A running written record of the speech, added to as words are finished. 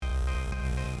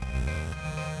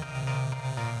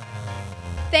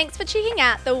Thanks for checking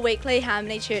out the weekly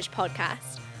Harmony Church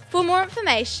podcast. For more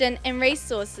information and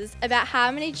resources about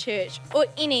Harmony Church or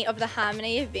any of the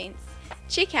Harmony events,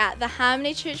 check out the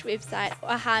Harmony Church website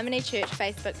or Harmony Church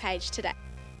Facebook page today.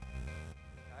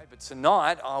 Okay, but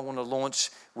tonight I want to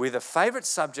launch with a favourite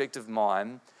subject of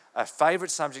mine, a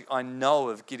favourite subject I know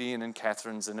of Gideon and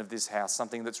Catherine's and of this house,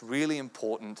 something that's really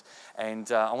important, and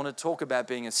I want to talk about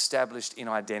being established in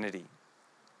identity.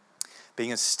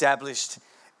 Being established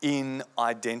in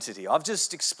identity. I've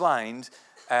just explained,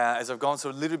 as I've gone through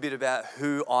a little bit about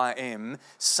who I am,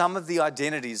 some of the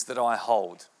identities that I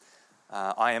hold.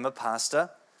 I am a pastor.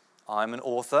 I'm an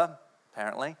author,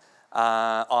 apparently.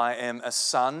 I am a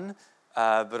son,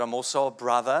 but I'm also a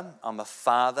brother. I'm a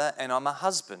father, and I'm a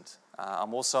husband.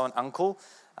 I'm also an uncle.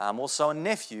 I'm also a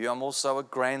nephew. I'm also a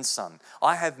grandson.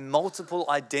 I have multiple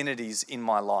identities in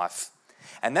my life.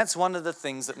 And that's one of the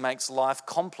things that makes life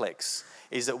complex,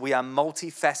 is that we are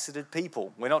multifaceted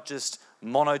people. We're not just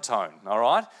monotone, all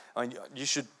right? I mean, you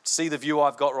should see the view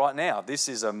I've got right now. This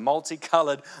is a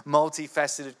multicolored,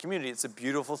 multifaceted community. It's a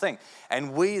beautiful thing.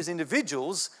 And we as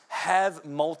individuals have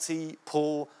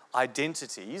multiple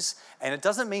identities, and it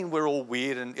doesn't mean we're all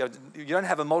weird and you don't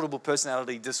have a multiple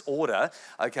personality disorder,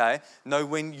 okay? No,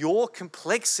 when your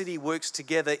complexity works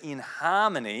together in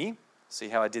harmony, see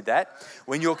how I did that?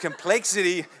 When your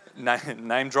complexity,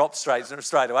 name drop straight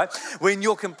away. When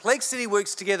your complexity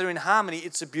works together in harmony,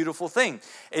 it's a beautiful thing.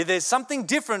 There's something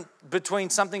different between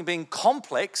something being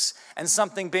complex and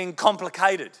something being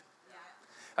complicated.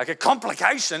 Okay,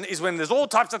 complication is when there's all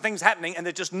types of things happening and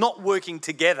they're just not working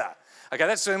together. Okay,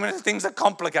 that's when things are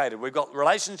complicated. We've got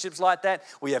relationships like that.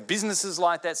 We have businesses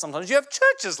like that. Sometimes you have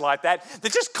churches like that. They're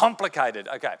just complicated.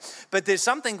 Okay, but there's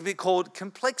something called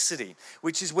complexity,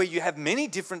 which is where you have many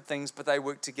different things, but they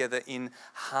work together in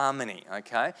harmony.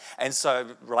 Okay, and so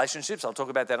relationships, I'll talk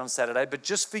about that on Saturday. But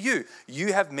just for you,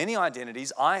 you have many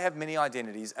identities. I have many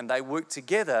identities, and they work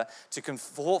together to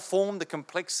form the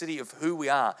complexity of who we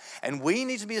are. And we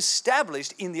need to be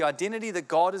established in the identity that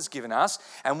God has given us,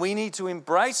 and we need to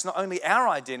embrace not only our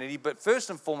identity, but first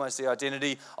and foremost the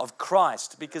identity of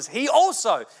Christ, because he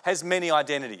also has many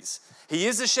identities. He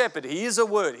is a shepherd, he is a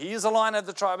word, he is a Lion of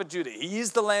the tribe of Judah, he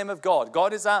is the Lamb of God.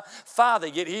 God is our Father,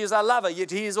 yet he is our lover,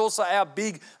 yet he is also our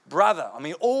big brother. I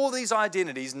mean, all these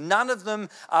identities, none of them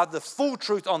are the full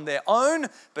truth on their own,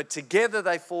 but together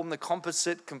they form the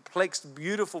composite, complex,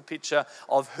 beautiful picture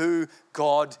of who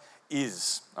God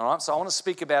is. All right, so I want to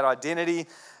speak about identity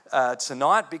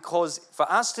tonight, because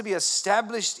for us to be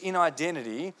established in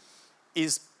identity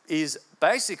is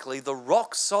basically the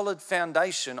rock solid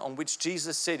foundation on which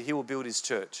Jesus said he will build his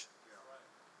church.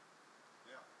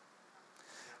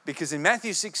 Because in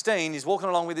Matthew 16, he's walking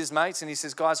along with his mates and he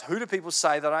says, guys, who do people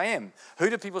say that I am? Who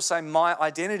do people say my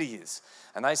identity is?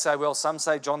 And they say, well, some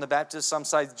say John the Baptist, some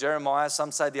say Jeremiah,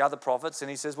 some say the other prophets.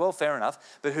 And he says, well, fair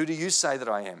enough, but who do you say that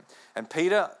I am? And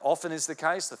Peter, often is the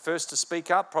case, the first to speak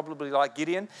up, probably like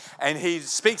Gideon. And he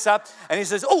speaks up and he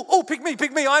says, oh, pick me,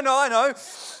 I know.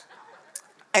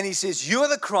 And he says, you are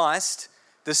the Christ,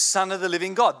 the Son of the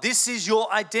living God. This is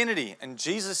your identity. And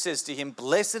Jesus says to him,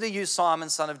 blessed are you, Simon,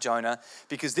 son of Jonah,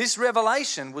 because this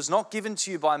revelation was not given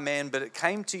to you by man, but it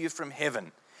came to you from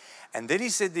heaven. And then he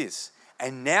said this,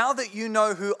 and now that you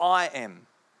know who I am,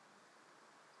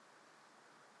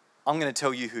 I'm going to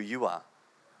tell you who you are.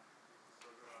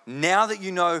 Now that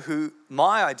you know who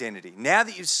my identity, now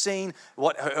that you've seen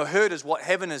heard as what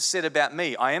heaven has said about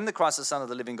me, I am the Christ, the Son of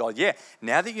the living God. Yeah,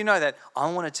 now that you know that, I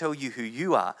want to tell you who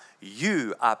you are.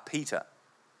 You are Peter.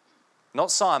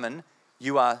 Not Simon,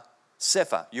 you are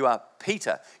Cepha. You are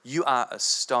Peter. You are a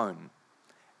stone.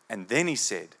 And then he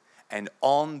said, and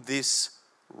on this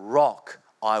rock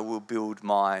I will build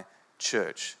my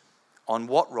church. On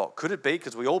what rock? Could it be,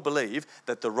 because we all believe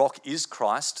that the rock is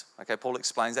Christ. Okay, Paul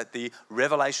explains that the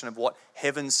revelation of what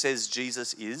heaven says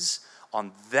Jesus is.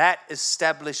 On that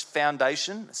established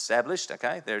foundation,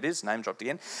 okay, there it is, name dropped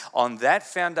again. On that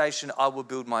foundation I will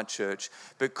build my church.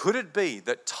 But could it be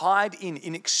that tied in,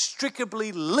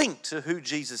 inextricably linked to who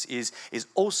Jesus is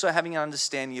also having an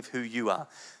understanding of who you are?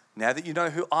 Now that you know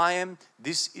who I am,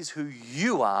 this is who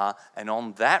you are. And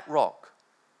on that rock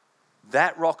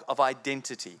of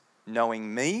identity,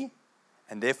 knowing me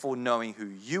and therefore knowing who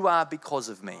you are because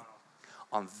of me,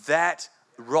 on that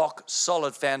rock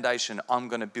solid foundation, I'm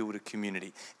going to build a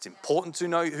community. It's important to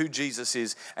know who Jesus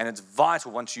is, and it's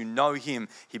vital once you know him,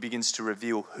 he begins to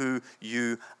reveal who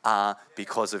you are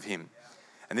because of him.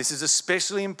 And this is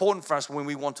especially important for us when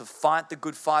we want to fight the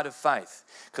good fight of faith,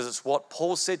 because it's what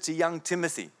Paul said to young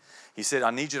Timothy. He said,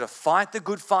 I need you to fight the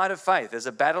good fight of faith. There's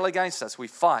a battle against us. We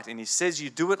fight. And he says you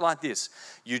do it like this.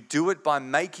 You do it by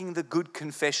making the good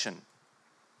confession.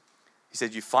 He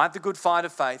said, you fight the good fight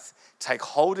of faith, take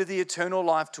hold of the eternal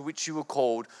life to which you were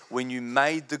called when you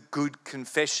made the good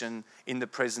confession in the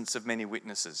presence of many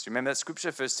witnesses. You remember that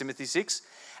scripture, 1 Timothy 6?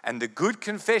 And the good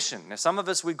confession. Now, some of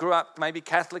us, we grew up maybe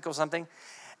Catholic or something,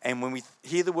 and when we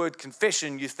hear the word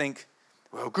confession, you think,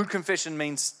 well, good confession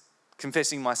means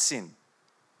confessing my sin.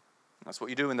 That's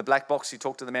what you do in the black box. You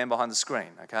talk to the man behind the screen,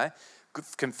 okay? Good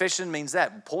confession means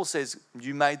that. Paul says,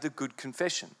 you made the good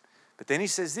confession. But then he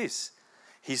says this.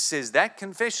 He says that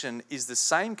confession is the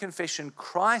same confession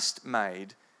Christ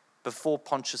made before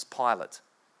Pontius Pilate.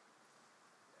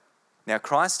 Now,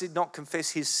 Christ did not confess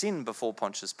his sin before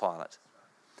Pontius Pilate.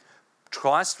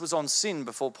 Christ was on sin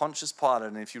before Pontius Pilate,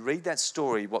 and if you read that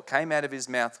story, what came out of his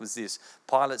mouth was this.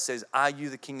 Pilate says, are you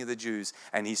the king of the Jews?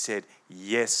 And he said,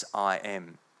 yes, I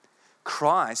am.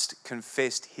 Christ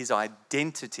confessed his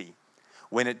identity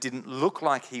when it didn't look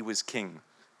like he was king,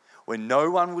 when no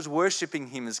one was worshipping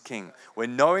him as king,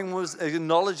 when no one was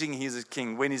acknowledging him as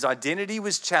king, when his identity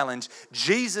was challenged.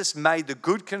 Jesus made the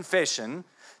good confession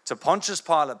to Pontius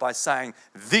Pilate by saying,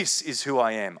 this is who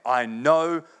I am. I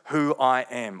know who I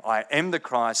am. I am the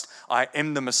Christ. I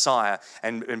am the Messiah.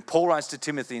 And Paul writes to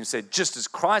Timothy and said, just as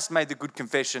Christ made the good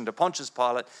confession to Pontius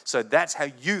Pilate, so that's how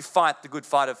you fight the good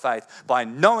fight of faith, by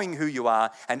knowing who you are.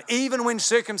 And even when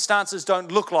circumstances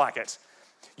don't look like it,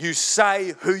 you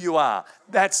say who you are.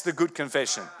 That's the good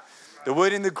confession. The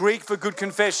word in the Greek for good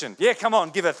confession. Yeah, come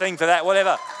on, give a thing for that,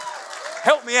 whatever.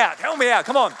 Help me out,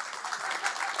 come on.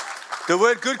 The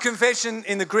word good confession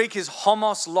in the Greek is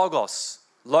homos logos.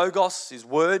 Logos is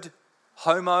word.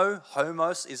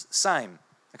 Homos is same.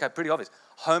 Okay, pretty obvious.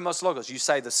 Homos logos, you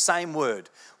say the same word.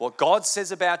 What God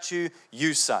says about you,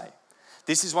 you say.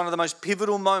 This is one of the most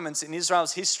pivotal moments in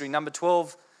Israel's history. Numbers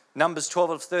 12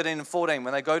 of 13 and 14,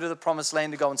 when they go to the promised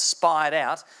land to go and spy it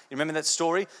out. You remember that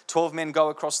story? 12 men go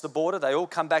across the border. They all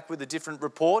come back with a different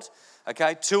report.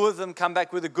 Okay, 2 of them come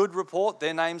back with a good report.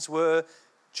 Their names were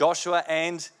Joshua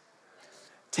and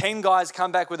 10 guys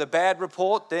come back with a bad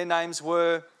report. Their names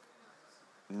were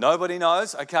nobody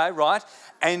knows. Okay, right.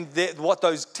 And what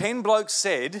those 10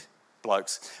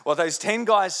 what those 10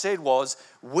 guys said was,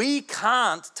 we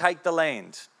can't take the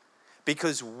land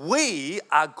because we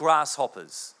are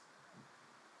grasshoppers.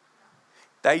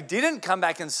 They didn't come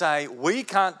back and say, we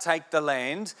can't take the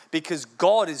land because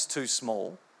God is too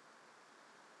small.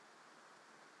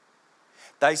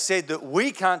 They said that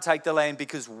we can't take the land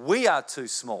because we are too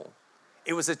small.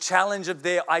 It was a challenge of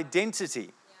their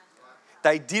identity.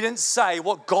 They didn't say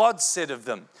what God said of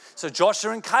them. So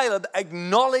Joshua and Caleb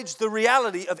acknowledged the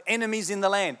reality of enemies in the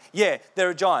land. Yeah, there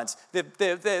are giants.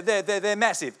 They're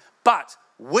massive. But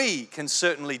we can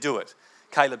certainly do it.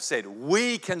 Caleb said,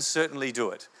 we can certainly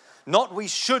do it. Not we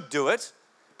should do it,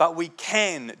 but we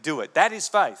can do it. That is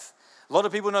faith. A lot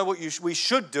of people know what we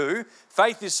should do.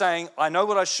 Faith is saying, I know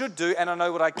what I should do and I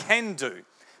know what I can do.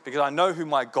 Because I know who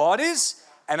my God is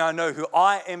and I know who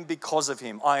I am because of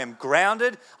him. I am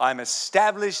grounded. I am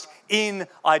established in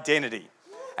identity.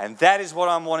 And that is what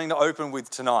I'm wanting to open with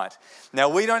tonight. Now,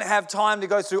 we don't have time to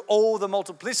go through all the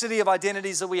multiplicity of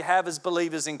identities that we have as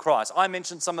believers in Christ. I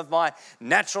mentioned some of my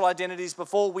natural identities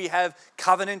before. We have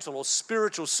covenantal or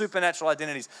spiritual, supernatural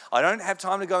identities. I don't have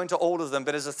time to go into all of them,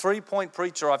 but as a 3-point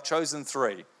preacher, I've chosen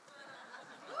 3.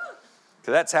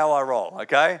 Because that's how I roll,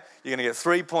 okay? You're going to get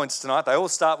 3 points tonight. They all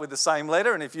start with the same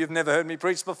letter, and if you've never heard me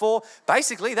preach before,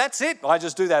 basically that's it. I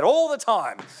just do that all the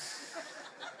time.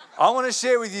 I want to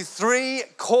share with you 3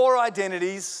 core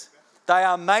identities. They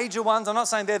are major ones. I'm not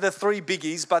saying they're the 3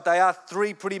 biggies, but they are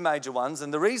 3 pretty major ones.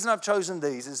 And the reason I've chosen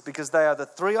these is because they are the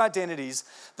 3 identities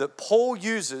that Paul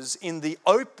uses in the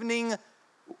opening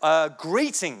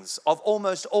greetings of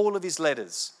almost all of his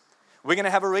letters. We're going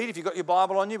to have a read. If you've got your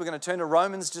Bible on you, we're going to turn to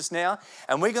Romans just now.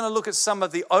 And we're going to look at some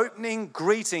of the opening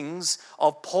greetings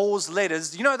of Paul's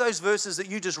letters. You know those verses that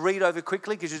you just read over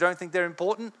quickly because you don't think they're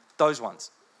important? Those ones.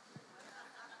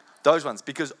 Those ones.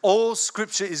 Because all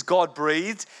Scripture is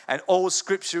God-breathed and all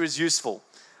Scripture is useful.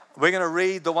 We're going to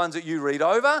read the ones that you read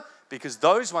over because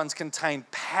those ones contain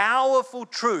powerful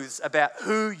truths about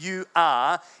who you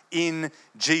are in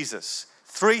Jesus.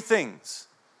 3 things.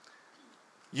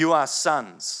 You are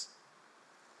sons.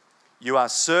 You are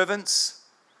servants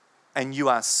and you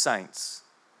are saints.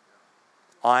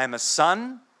 I am a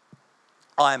son,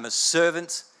 I am a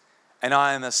servant, and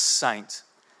I am a saint.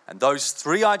 And those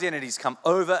 3 identities come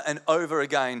over and over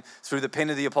again through the pen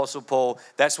of the Apostle Paul.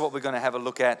 That's what we're going to have a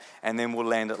look at, and then we'll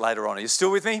land it later on. Are you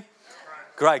still with me?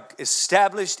 Great.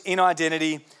 Established in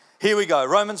identity. Here we go.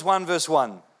 Romans 1 verse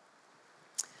 1.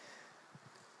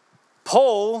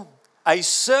 Paul, a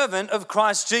servant of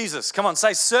Christ Jesus. Come on,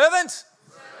 say servant.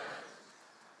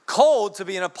 Called to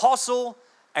be an apostle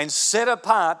and set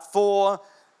apart for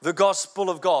the gospel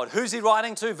of God. Who's he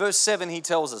writing to? Verse 7, he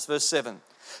tells us, verse 7.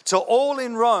 To all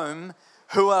in Rome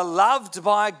who are loved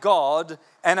by God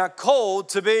and are called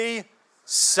to be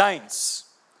saints.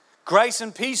 Grace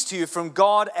and peace to you from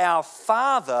God our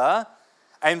Father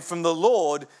and from the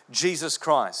Lord Jesus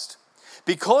Christ.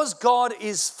 Because God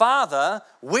is Father,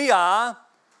 we are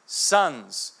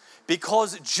sons.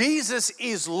 Because Jesus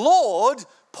is Lord,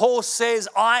 Paul says,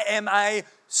 I am a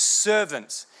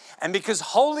servant. And because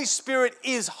Holy Spirit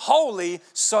is holy,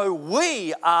 so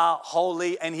we are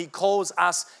holy, and he calls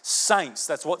us saints.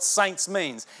 That's what saints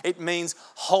means. It means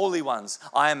holy ones.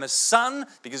 I am a son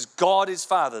because God is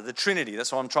Father, the Trinity.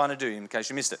 That's what I'm trying to do in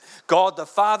case you missed it. God the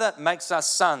Father makes us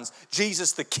sons.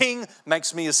 Jesus the King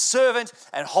makes me a servant,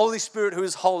 and Holy Spirit who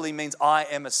is holy means I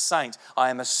am a saint.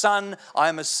 I am a son, I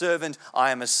am a servant,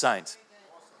 I am a saint.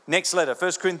 Next letter,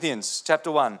 1 Corinthians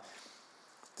chapter 1.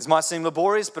 This might seem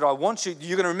laborious, but I want you're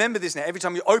going to remember this now. Every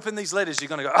time you open these letters, you're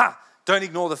going to go, don't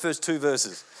ignore the first two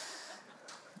verses.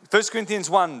 1 Corinthians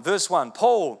 1, verse 1.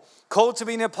 Paul, called to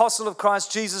be an apostle of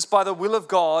Christ Jesus by the will of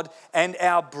God, and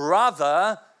our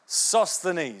brother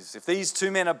Sosthenes. If these two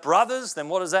men are brothers, then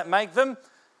what does that make them?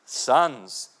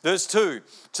 Sons. Verse 2.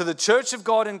 To the church of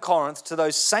God in Corinth, to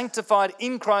those sanctified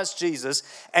in Christ Jesus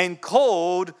and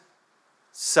called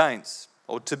saints,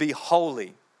 or to be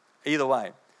holy, either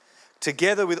way.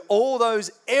 Together with all those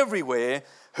everywhere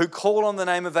who call on the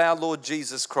name of our Lord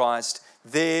Jesus Christ,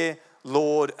 their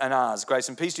Lord and ours. Grace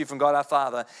and peace to you from God our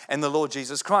Father and the Lord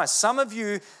Jesus Christ. Some of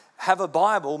you have a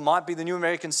Bible, might be the New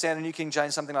American Standard, New King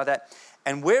James, something like that,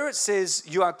 and where it says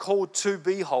you are called to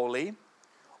be holy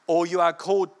or you are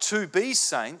called to be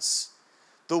saints,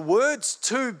 the words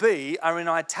to be are in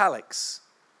italics.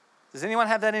 Does anyone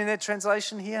have that in their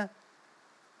translation here?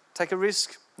 Take a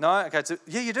risk? No? Okay.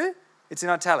 Yeah, you do? It's in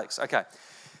italics. Okay.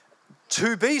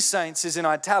 To be saints is in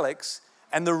italics,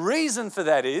 and the reason for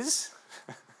that is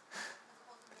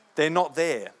they're not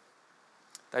there.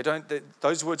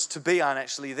 Those words to be aren't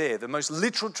actually there. The most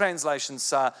literal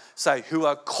translations say who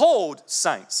are called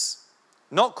saints.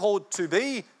 Not called to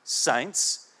be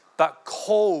saints, but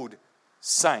called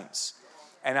saints.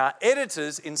 And our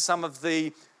editors in some of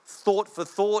the thought for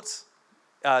thought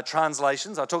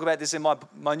translations, I talk about this in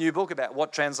my new book about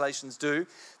what translations do.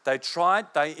 They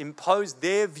impose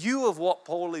their view of what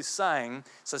Paul is saying.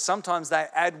 So sometimes they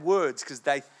add words because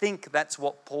they think that's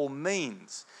what Paul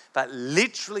means. But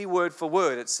literally word for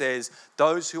word, it says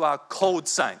those who are called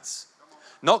saints.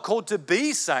 Not called to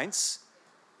be saints,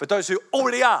 but those who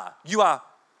already are. You are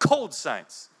called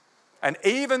saints. And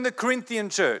even the Corinthian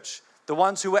church, the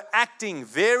ones who were acting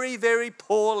very, very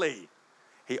poorly,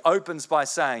 he opens by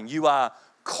saying, you are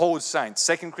called saints.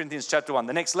 2 Corinthians chapter 1.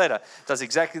 The next letter does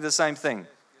exactly the same thing.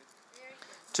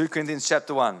 2 Corinthians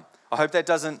chapter 1. I hope that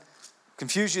doesn't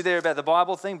confuse you there about the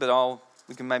Bible thing, but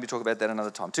we can maybe talk about that another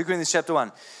time. 2 Corinthians chapter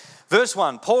 1. Verse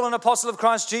 1. Paul, an apostle of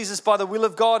Christ Jesus by the will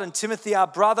of God, and Timothy, our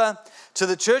brother, to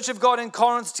the church of God in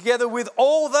Corinth, together with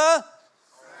all the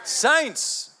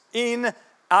saints in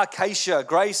Acacia.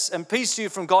 Grace and peace to you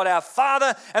from God our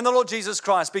Father and the Lord Jesus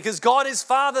Christ. Because God is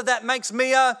Father, that makes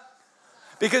me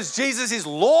because Jesus is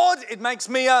Lord, it makes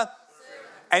me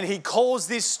and he calls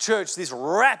this church, this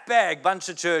rat bag bunch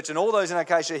of church, and all those in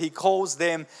Acacia, he calls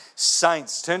them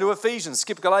saints. Turn to Ephesians,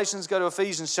 skip Galatians, go to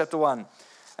Ephesians chapter 1.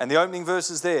 And the opening verse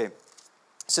is there. It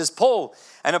says, Paul,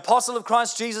 an apostle of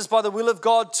Christ Jesus by the will of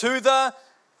God, to the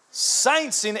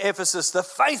saints in Ephesus, the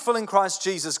faithful in Christ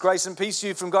Jesus, grace and peace to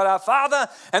you from God our Father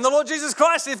and the Lord Jesus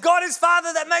Christ. If God is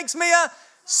Father, that makes me a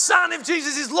son. If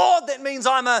Jesus is Lord, that means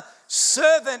I'm a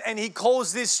servant. And he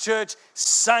calls this church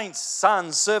saints,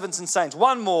 sons, servants and saints.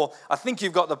 One more, I think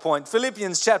you've got the point.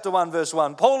 Philippians chapter 1 verse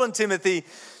 1. Paul and Timothy,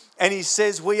 and he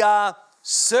says we are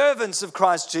servants of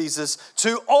Christ Jesus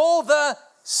to all the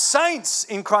saints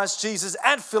in Christ Jesus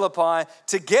at Philippi,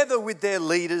 together with their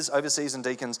leaders, overseers and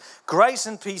deacons. Grace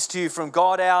and peace to you from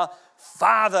God our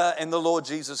Father and the Lord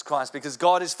Jesus Christ. Because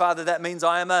God is Father, that means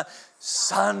I am a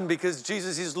son. Because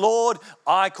Jesus is Lord,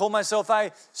 I call myself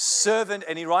a servant.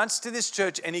 And he writes to this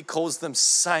church and he calls them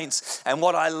saints. And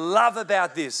what I love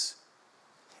about this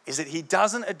is that he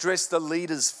doesn't address the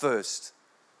leaders first.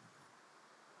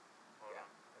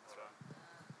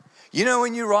 You know,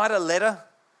 when you write a letter,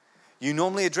 you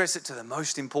normally address it to the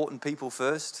most important people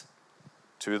first,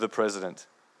 to the president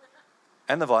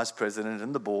and the vice president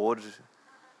and the board,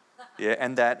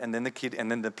 and that, and then the kid, and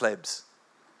then the plebs.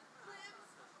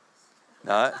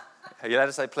 No, are you allowed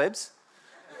to say plebs?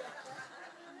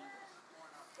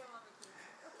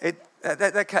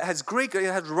 That has Greek, it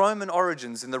has Roman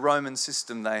origins. In the Roman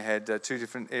system, they had two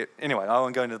different. Anyway, I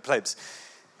won't go into the plebs.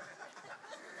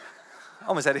 I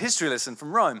almost had a history lesson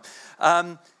from Rome.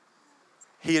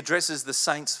 He addresses the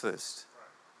saints first.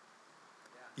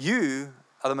 You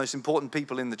are the most important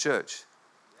people in the church.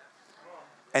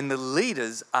 And the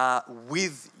leaders are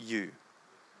with you.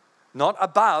 Not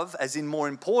above, as in more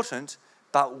important,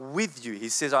 but with you. He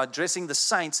says, I'm addressing the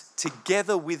saints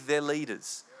together with their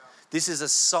leaders. This is a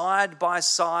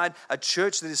side-by-side, a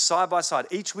church that is side-by-side,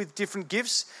 each with different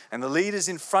gifts, and the leaders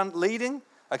in front leading.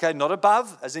 Okay, not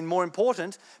above, as in more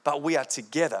important, but we are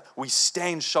together. We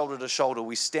stand shoulder to shoulder.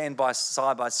 We stand by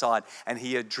side, and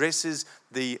he addresses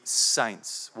the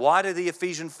saints. Why do the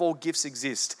Ephesians 4 gifts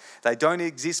exist? They don't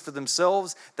exist for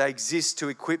themselves. They exist to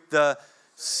equip the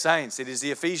saints. It is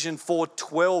the Ephesians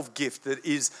 4:12 gift that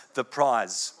is the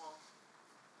prize.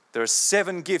 There are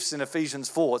 7 gifts in Ephesians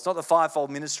 4. It's not the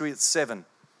fivefold ministry, it's 7.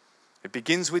 It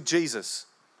begins with Jesus,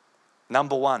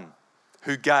 number 1,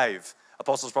 who gave.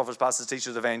 Apostles, prophets, pastors,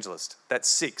 teachers, evangelists. That's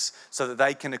 6, so that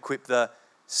they can equip the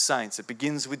saints. It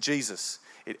begins with Jesus.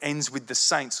 It ends with the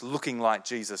saints looking like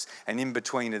Jesus. And in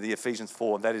between are the Ephesians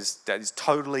 4. That is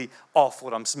totally off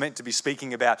what I'm meant to be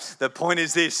speaking about. The point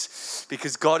is this: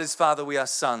 because God is Father, we are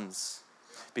sons.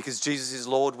 Because Jesus is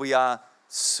Lord, we are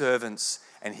servants.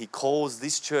 And he calls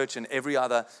this church and every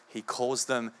other, he calls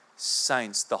them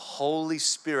saints. The Holy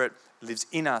Spirit lives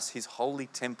in us, his holy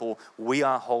temple. We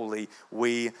are holy.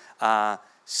 We are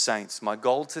saints. My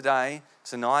goal tonight,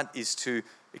 is to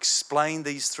explain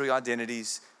these 3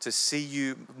 identities, to see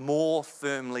you more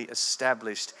firmly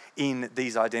established in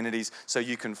these identities so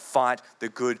you can fight the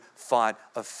good fight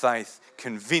of faith,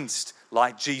 convinced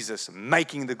like Jesus,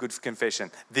 making the good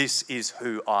confession, this is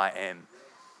who I am.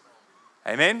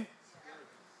 Amen?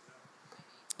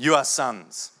 You are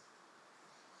sons.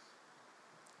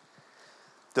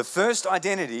 The first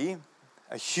identity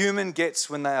a human gets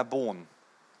when they are born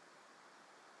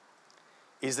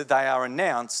is that they are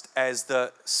announced as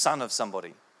the son of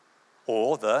somebody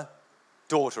or the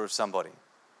daughter of somebody.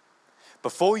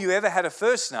 Before you ever had a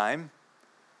first name,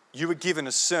 you were given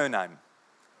a surname.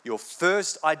 Your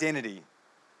first identity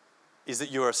is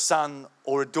that you're a son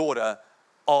or a daughter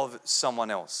of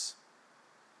someone else.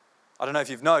 I don't know if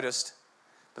you've noticed,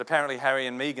 but apparently Harry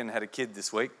and Meghan had a kid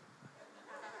this week.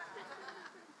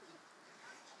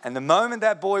 And the moment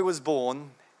that boy was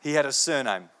born, he had a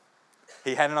surname.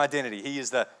 He had an identity. He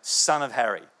is the son of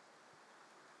Harry,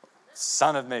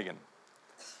 son of Meghan.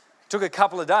 It took a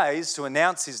couple of days to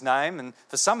announce his name, and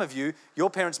for some of you,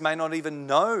 your parents may not even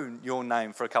know your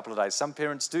name for a couple of days. Some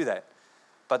parents do that.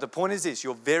 But the point is this: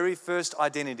 your very first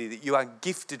identity that you are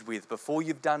gifted with before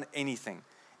you've done anything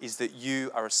is that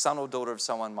you are a son or daughter of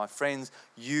someone. My friends,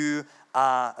 you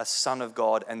are a son of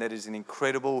God, and that is an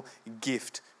incredible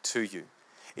gift to you.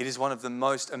 It is one of the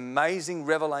most amazing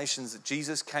revelations that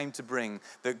Jesus came to bring,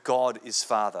 that God is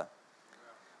Father.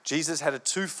 Jesus had a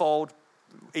twofold,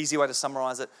 easy way to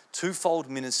summarize it, twofold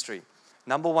ministry.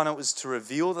 Number 1, it was to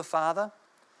reveal the Father,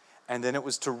 and then it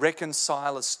was to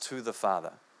reconcile us to the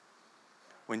Father.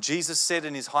 When Jesus said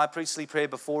in his high priestly prayer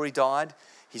before he died,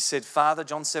 he said, Father,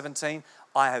 John 17,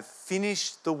 I have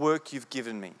finished the work you've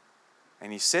given me.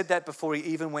 And he said that before he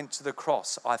even went to the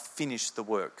cross. I finished the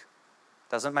work.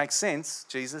 Doesn't make sense,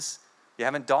 Jesus. You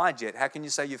haven't died yet. How can you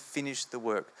say you've finished the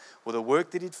work? Well, the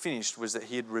work that he'd finished was that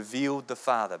he had revealed the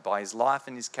Father by his life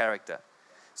and his character,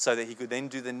 so that he could then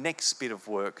do the next bit of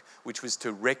work, which was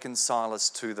to reconcile us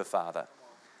to the Father.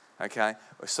 Okay?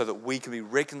 So that we can be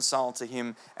reconciled to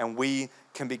him and we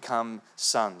can become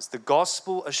sons. The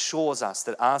gospel assures us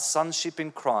that our sonship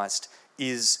in Christ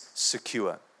is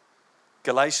secure.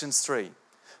 Galatians 3,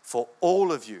 for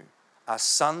all of you are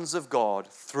sons of God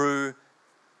through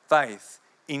faith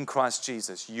in Christ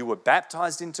Jesus. You were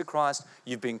baptized into Christ.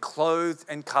 You've been clothed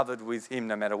and covered with him.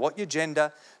 No matter what your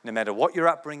gender, no matter what your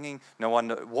upbringing, no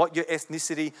matter what your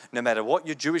ethnicity, no matter what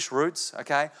your Jewish roots,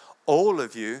 okay? All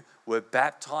of you were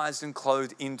baptized and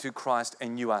clothed into Christ,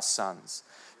 and you are sons.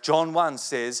 John 1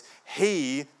 says,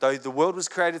 he, though the world was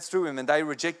created through him and they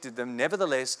rejected them,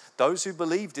 nevertheless, those who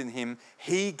believed in him,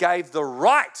 he gave the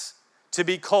right to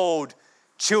be called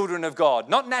children of God.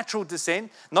 Not natural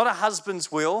descent, not a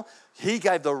husband's will. He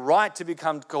gave the right to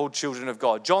become called children of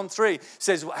God. John 3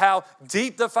 says how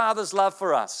deep the Father's love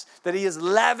for us, that he has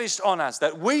lavished on us,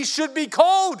 that we should be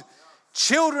called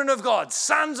children of God,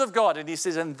 sons of God. And he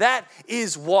says, and that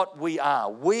is what we are.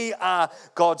 We are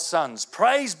God's sons.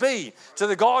 Praise be to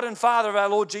the God and Father of our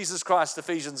Lord Jesus Christ,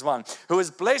 Ephesians 1, who has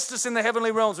blessed us in the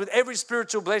heavenly realms with every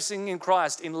spiritual blessing in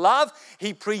Christ. In love,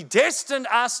 he predestined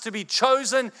us to be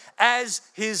chosen as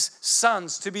his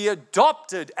sons, to be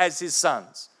adopted as his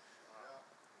sons.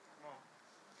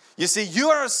 You see, you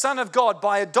are a son of God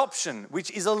by adoption,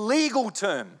 which is a legal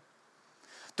term.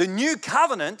 The new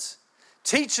covenant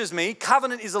teaches me,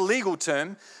 covenant is a legal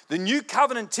term, the new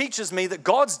covenant teaches me that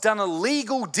God's done a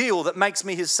legal deal that makes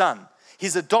me his son.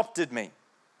 He's adopted me.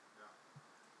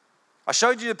 I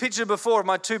showed you a picture before of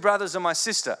my two brothers and my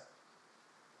sister.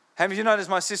 Have you noticed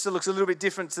my sister looks a little bit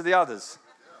different to the others?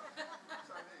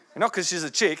 Not because she's a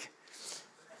chick,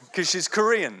 because she's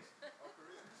Korean.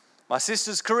 My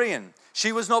sister's Korean.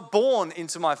 She was not born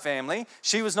into my family.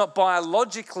 She was not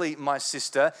biologically my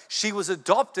sister. She was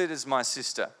adopted as my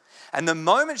sister. And the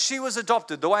moment she was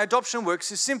adopted, the way adoption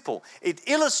works is simple. It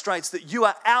illustrates that you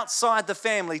are outside the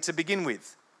family to begin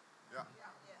with. Yeah.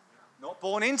 Not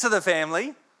born into the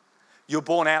family, you're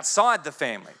born outside the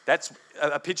family. That's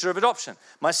a picture of adoption.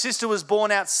 My sister was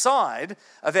born outside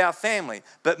of our family,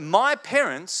 but my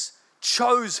parents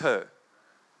chose her.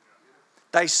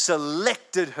 They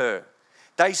selected her.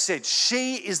 They said,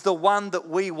 she is the one that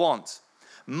we want.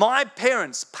 My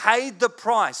parents paid the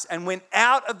price and went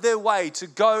out of their way to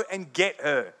go and get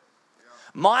her.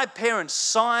 My parents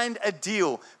signed a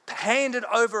deal, handed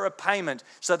over a payment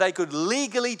so they could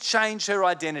legally change her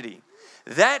identity.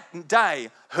 That day,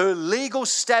 her legal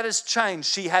status changed.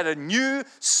 She had a new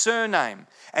surname.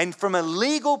 And from a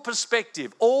legal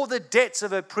perspective, all the debts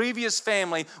of her previous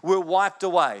family were wiped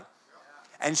away.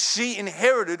 And she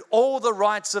inherited all the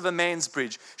rights of a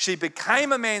Mansbridge. She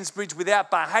became a Mansbridge without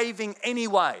behaving any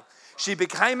way. She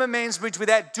became a Mansbridge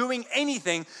without doing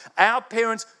anything. Our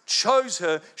parents chose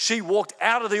her. She walked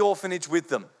out of the orphanage with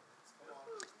them.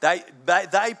 They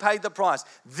paid the price.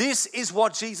 This is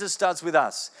what Jesus does with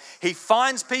us. He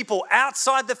finds people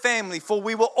outside the family, for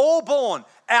we were all born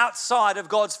outside of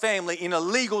God's family in a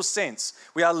legal sense.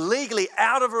 We are legally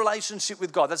out of relationship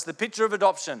with God. That's the picture of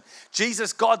adoption.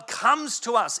 God comes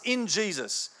to us in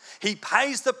Jesus. He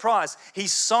pays the price. He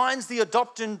signs the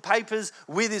adoption papers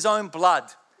with his own blood.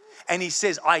 And he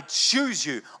says, I choose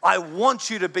you. I want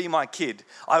you to be my kid.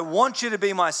 I want you to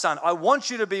be my son. I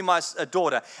want you to be my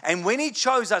daughter. And when he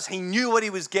chose us, he knew what he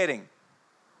was getting.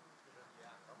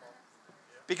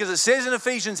 Because it says in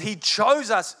Ephesians, he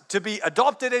chose us to be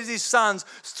adopted as his sons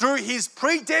through his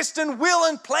predestined will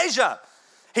and pleasure.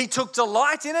 He took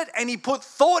delight in it and he put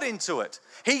thought into it.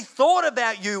 He thought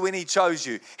about you when he chose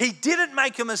you. He didn't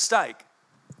make a mistake.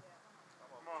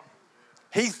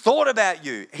 He thought about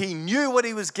you. He knew what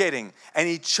he was getting and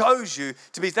he chose you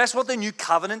to be. That's what the new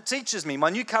covenant teaches me. My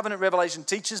new covenant revelation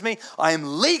teaches me I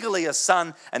am legally a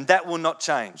son and that will not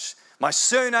change. My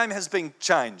surname has been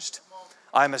changed.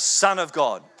 I am a son of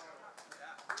God.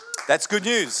 That's good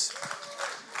news.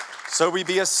 So we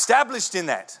be established in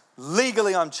that.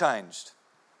 Legally I'm changed.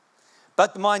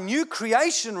 But my new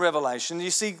creation revelation,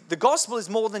 you see, the gospel is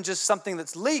more than just something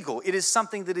that's legal. It is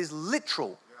something that is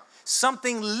literal.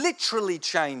 Something literally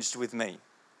changed with me.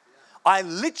 I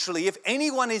literally, if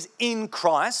anyone is in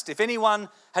Christ, if anyone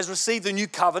has received the new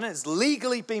covenant, has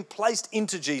legally been placed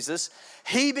into Jesus,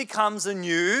 he becomes a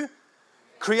new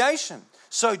creation.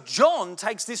 So John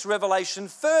takes this revelation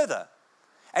further.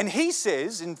 And he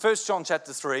says in 1 John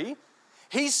chapter 3,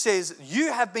 he says,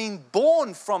 you have been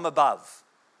born from above.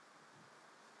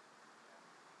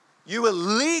 You were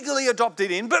legally adopted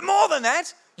in, but more than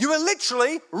that, you were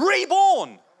literally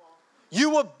reborn.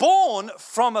 You were born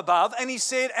from above, and he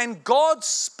said, and God's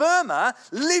sperma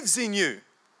lives in you.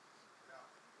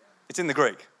 It's in the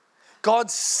Greek.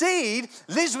 God's seed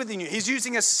lives within you. He's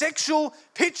using a sexual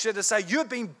picture to say you've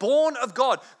been born of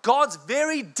God. God's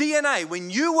very DNA, when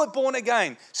you were born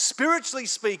again, spiritually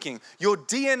speaking, your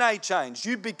DNA changed.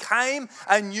 You became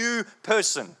a new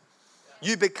person.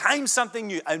 You became something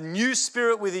new, a new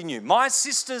spirit within you. My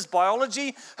sister's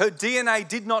biology, her DNA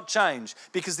did not change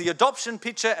because the adoption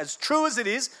picture, as true as it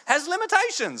is, has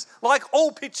limitations, like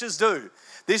all pictures do.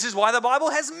 This is why the Bible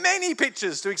has many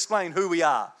pictures to explain who we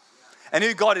are and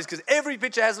who God is, because every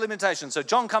picture has limitations. So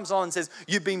John comes on and says,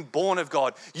 you've been born of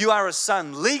God. You are a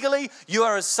son legally, you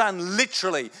are a son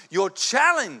literally. Your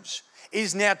challenge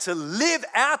is now to live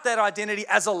out that identity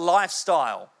as a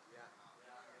lifestyle.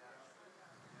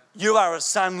 You are a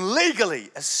son legally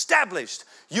established.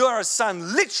 You are a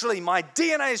son literally. My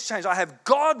DNA has changed. I have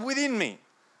God within me.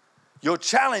 Your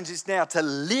challenge is now to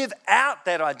live out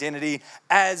that identity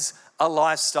as a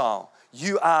lifestyle.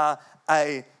 You are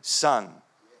a son.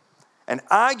 And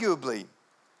arguably,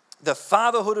 the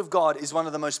fatherhood of God is one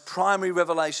of the most primary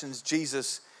revelations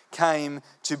Jesus came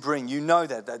to bring. You know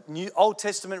that. The New Old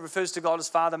Testament refers to God as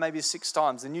Father maybe 6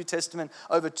 times. The New Testament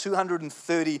over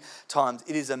 230 times.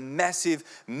 It is a massive,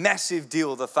 massive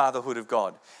deal, the fatherhood of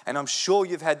God. And I'm sure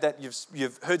you've had that.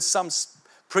 You've heard some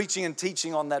preaching and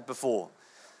teaching on that before.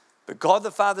 But God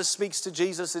the Father speaks to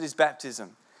Jesus at his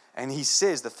baptism. And he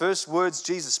says the first words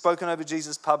Jesus spoken over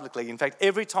Jesus publicly. In fact,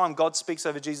 every time God speaks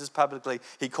over Jesus publicly,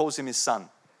 he calls him his son.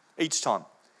 Each time.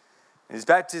 In his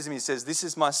baptism, he says, "This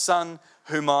is my son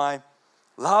whom I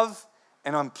love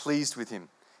and I'm pleased with him."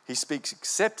 He speaks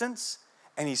acceptance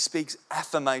and he speaks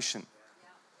affirmation.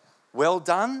 Well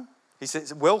done. He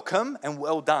says, welcome and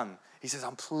well done. He says,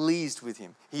 I'm pleased with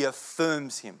him. He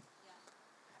affirms him.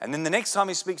 And then the next time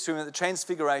he speaks to him at the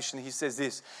Transfiguration, he says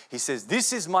this. He says,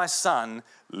 "This is my son,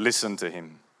 listen to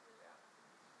him."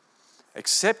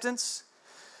 Acceptance,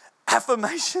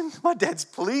 affirmation. My dad's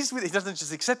pleased with me. He doesn't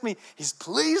just accept me, he's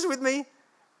pleased with me.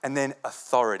 And then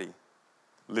authority.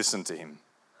 Listen to him.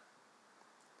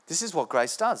 This is what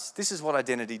grace does. This is what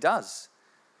identity does.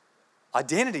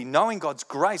 Identity, knowing God's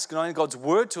grace, knowing God's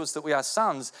word to us that we are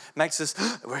sons, makes us,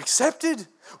 we're accepted,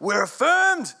 we're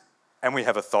affirmed, and we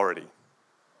have authority.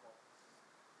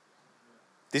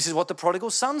 This is what the prodigal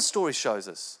son story shows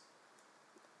us.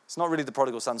 It's not really the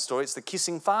prodigal son story, it's the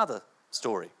kissing father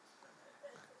story.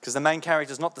 Because the main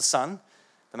character is not the son,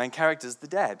 the main character is the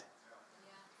dad.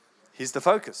 He's the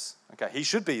focus. Okay, he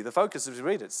should be the focus as we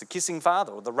read it. It's the kissing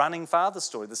father or the running father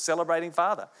story, the celebrating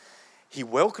father. He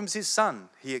welcomes his son.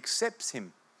 He accepts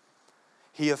him.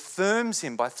 He affirms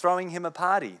him by throwing him a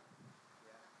party.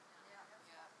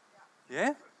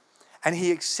 Yeah? And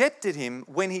he accepted him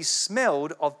when he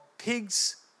smelled of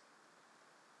pigs'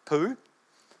 poo,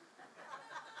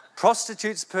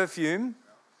 prostitutes' perfume,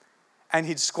 and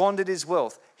he'd squandered his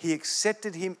wealth. He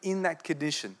accepted him in that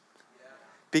condition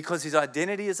because his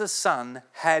identity as a son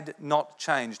had not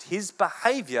changed. His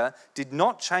behavior did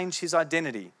not change his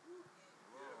identity.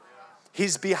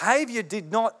 His behavior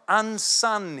did not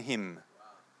unson him.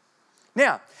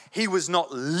 Now, he was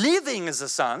not living as a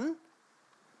son,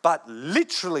 but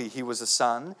literally he was a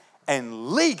son,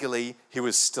 and legally he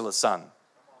was still a son.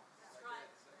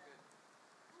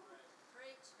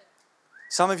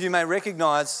 Some of you may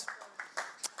recognize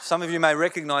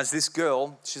this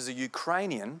girl. She's a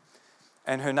Ukrainian,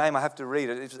 and her name, I have to read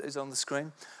it, is on the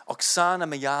screen. Oksana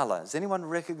Mayala. Does anyone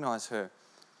recognize her?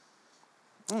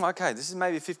 Okay, this is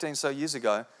maybe 15 so years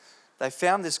ago. They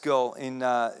found this girl in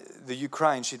the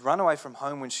Ukraine. She'd run away from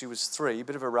home when she was 3, a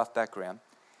bit of a rough background.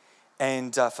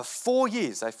 And for 4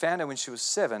 years, they found her when she was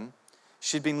 7.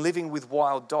 She'd been living with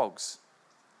wild dogs.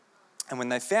 And when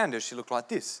they found her, she looked like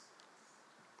this.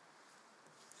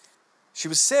 She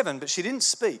was 7, but she didn't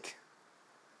speak.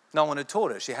 No one had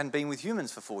taught her. She hadn't been with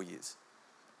humans for 4 years.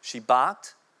 She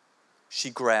barked. She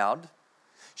growled.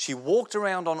 She walked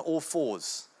around on all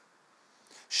fours.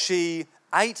 She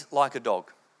ate like a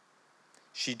dog.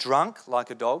 She drank like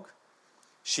a dog.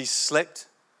 She slept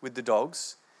with the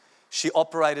dogs. She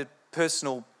operated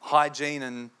personal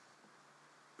hygiene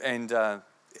and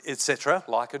etc.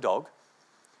 like a dog.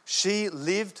 She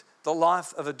lived the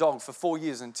life of a dog for 4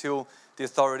 years until the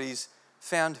authorities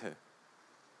found her.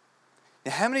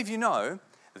 Now, how many of you know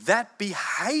that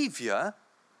behavior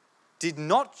did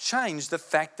not change the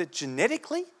fact that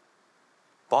genetically,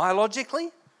 biologically,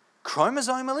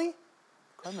 chromosomally,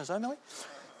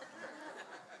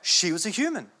 she was a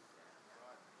human.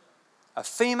 A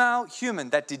female human.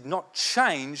 That did not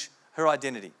change her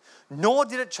identity. Nor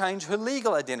did it change her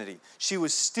legal identity. She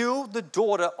was still the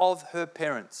daughter of her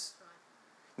parents.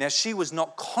 Now, she was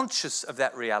not conscious of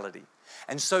that reality.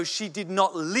 And so she did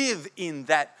not live in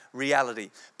that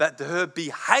reality. But her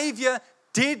behavior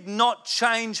did not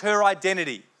change her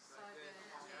identity.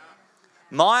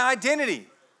 My identity,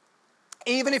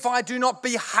 even if I do not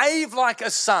behave like a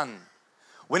son,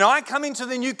 when I come into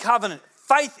the new covenant,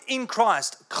 faith in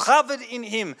Christ, covered in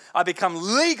him, I become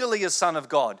legally a son of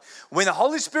God. When the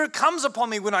Holy Spirit comes upon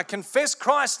me, when I confess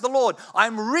Christ the Lord,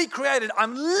 I'm recreated.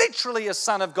 I'm literally a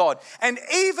son of God. And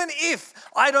even if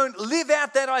I don't live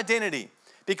out that identity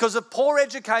because of poor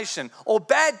education or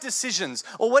bad decisions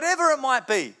or whatever it might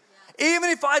be, even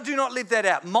if I do not live that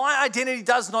out, my identity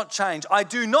does not change. I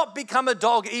do not become a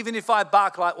dog even if I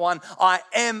bark like one. I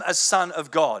am a son of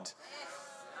God.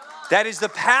 That is the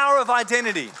power of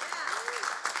identity.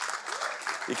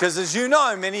 Because as you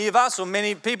know, many of us or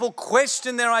many people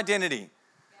question their identity.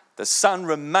 The son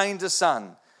remained a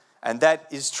son, and that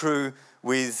is true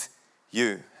with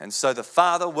you. And so the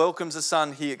father welcomes the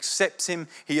son, he accepts him,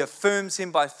 he affirms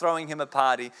him by throwing him a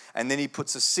party, and then he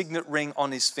puts a signet ring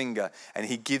on his finger and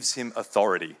he gives him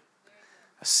authority.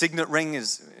 A signet ring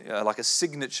is like a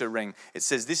signature ring. It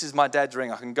says, this is my dad's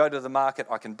ring. I can go to the market,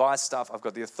 I can buy stuff, I've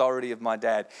got the authority of my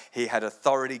dad. He had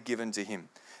authority given to him.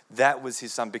 That was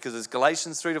his son, because as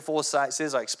Galatians 3-4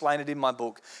 says, I explain it in my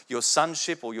book, your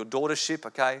sonship or your daughtership,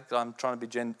 okay, I'm trying to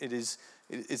be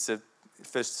it's a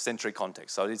first century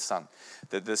context, so it is son.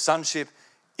 The sonship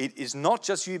it is not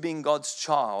just you being God's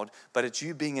child, but it's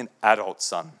you being an adult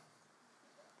son.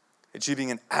 It's you being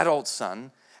an adult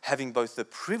son, having both the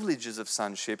privileges of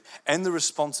sonship and the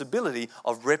responsibility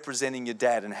of representing your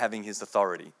dad and having his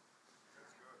authority.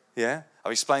 Yeah,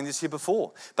 I've explained this here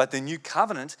before. But the new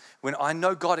covenant, when I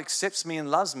know God accepts me and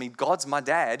loves me, God's my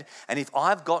dad, and if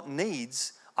I've got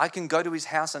needs, I can go to his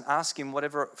house and ask him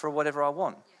for whatever I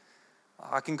want.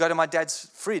 I can go to my dad's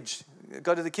fridge,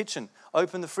 go to the kitchen,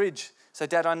 open the fridge, say,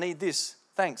 Dad, I need this,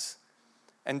 thanks.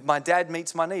 And my dad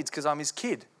meets my needs because I'm his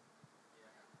kid.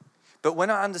 But when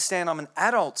I understand I'm an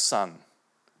adult son,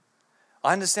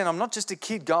 I understand I'm not just a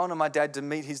kid going to my dad to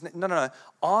meet his... No.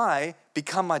 I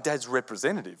become my dad's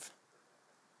representative.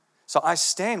 So I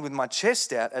stand with my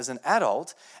chest out as an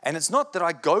adult, and it's not that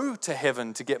I go to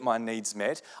heaven to get my needs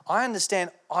met. I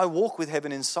understand I walk with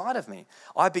heaven inside of me.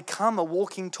 I become a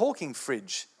walking, talking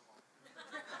fridge.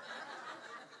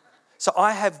 So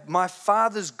I have my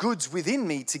Father's goods within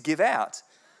me to give out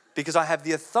because I have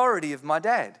the authority of my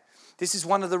dad. This is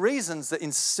one of the reasons that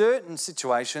in certain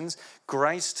situations,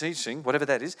 grace teaching, whatever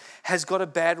that is, has got a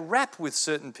bad rap with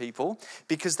certain people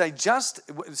because they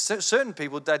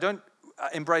don't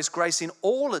embrace grace in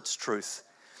all its truth.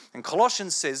 And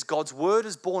Colossians says God's word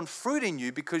has borne fruit in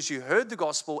you because you heard the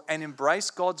gospel and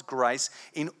embraced God's grace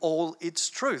in all its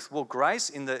truth. Well,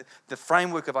 grace in the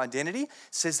framework of identity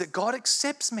says that God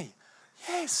accepts me.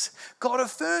 Yes. God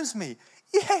affirms me.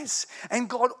 Yes, and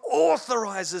God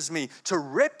authorizes me to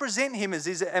represent him as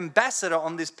his ambassador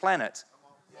on this planet.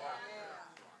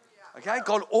 Okay,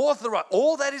 God authorizes,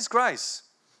 all that is grace.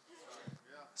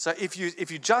 So if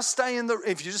you just stay in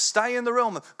the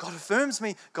realm of God affirms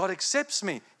me, God accepts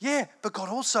me, yeah, but God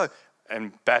also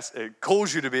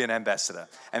calls you to be an ambassador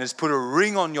and has put a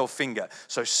ring on your finger.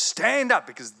 So stand up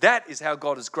because that is how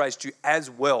God has graced you as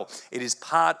well. It is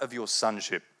part of your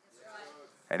sonship.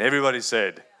 And everybody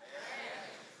said.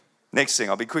 Next thing,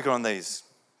 I'll be quicker on these.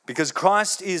 Because God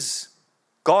is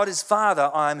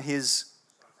Father, I am his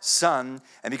son.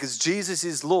 And because Jesus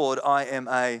is Lord, I am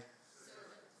a...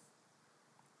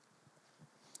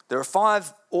 There are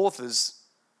 5 authors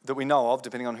that we know of,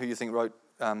 depending on who you think wrote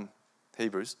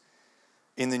Hebrews,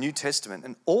 in the New Testament.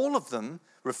 And all of them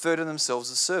refer to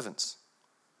themselves as servants.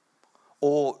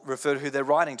 Or refer to who they're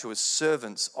writing to as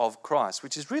servants of Christ,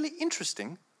 which is really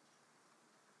interesting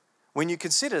when you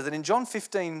consider that in John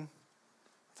 15...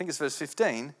 I think it's verse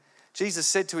 15, Jesus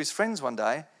said to his friends one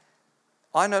day,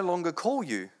 I no longer call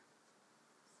you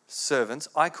servants,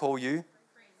 I call you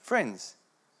friends.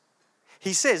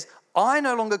 He says, I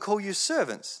no longer call you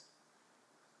servants.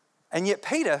 And yet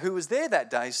Peter, who was there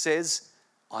that day, says,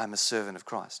 I am a servant of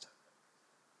Christ.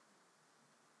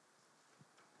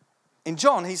 In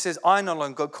John, he says, I no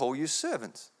longer call you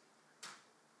servants.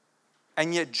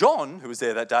 And yet John, who was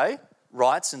there that day,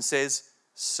 writes and says,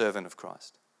 servant of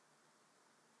Christ.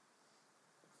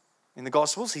 In the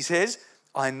Gospels, he says,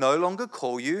 I no longer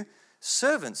call you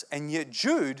servants. And yet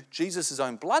Jude, Jesus'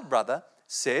 own blood brother,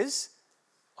 says,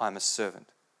 I'm a servant.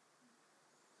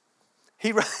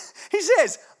 He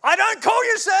says, I don't call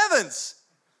you servants.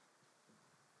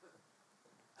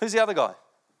 Who's the other guy?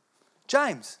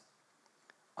 James.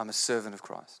 I'm a servant of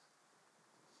Christ.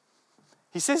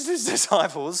 He says to his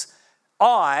disciples,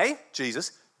 I,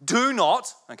 Jesus, do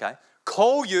not,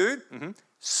 call you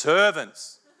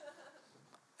servants.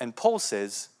 And Paul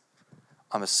says,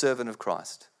 I'm a servant of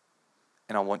Christ,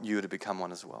 and I want you to become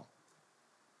one as well.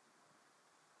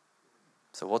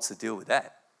 So what's the deal with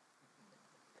that?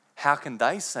 How can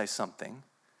they say something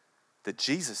that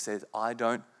Jesus says, I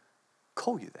don't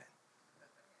call you that?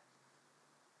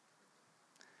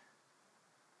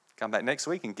 Come back next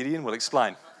week and Gideon will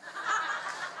explain.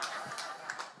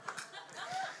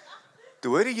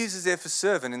 The word he uses there for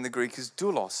servant in the Greek is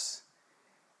doulos.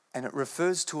 And it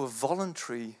refers to a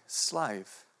voluntary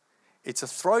slave. It's a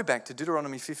throwback to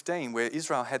Deuteronomy 15, where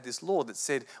Israel had this law that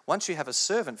said, once you have a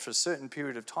servant for a certain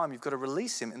period of time, you've got to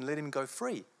release him and let him go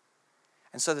free.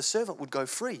 And so the servant would go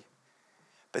free.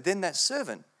 But then that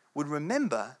servant would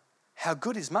remember how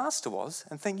good his master was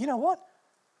and think, you know what?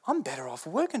 I'm better off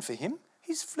working for him.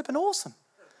 He's flipping awesome.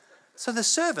 So the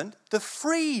servant, the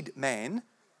freed man,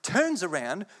 turns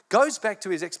around, goes back to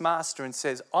his ex-master and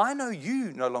says, I know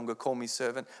you no longer call me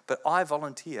servant, but I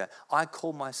volunteer. I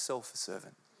call myself a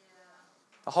servant. Yeah.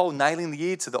 The whole nailing the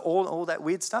ear to all that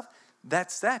weird stuff,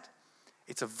 that's that.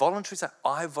 It's a voluntary say,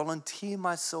 I volunteer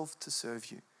myself to serve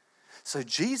you. So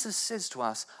Jesus says to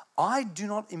us, I do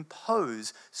not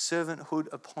impose servanthood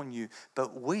upon you,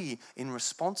 but we, in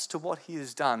response to what he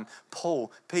has done,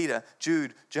 Paul, Peter,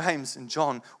 Jude, James, and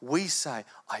John, we say,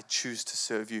 I choose to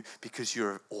serve you because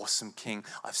you're an awesome king.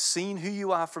 I've seen who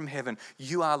you are from heaven.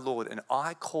 You are Lord, and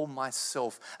I call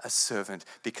myself a servant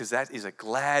because that is a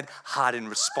glad heart in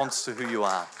response to who you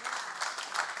are.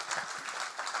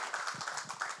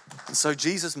 And so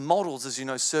Jesus models, as you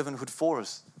know, servanthood for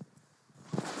us.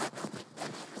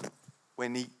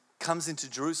 When he comes into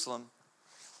Jerusalem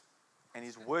and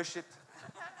he's worshipped.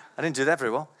 I didn't do that very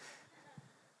well.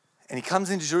 And he comes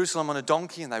into Jerusalem on a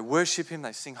donkey and they worship him.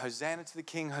 They sing Hosanna to the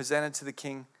King, Hosanna to the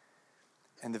King.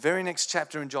 And the very next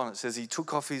chapter in John, it says he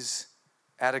took off his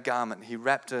outer garment. He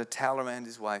wrapped a towel around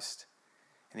his waist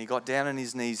and he got down on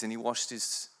his knees and he washed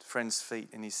his friend's feet.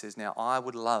 And he says, now I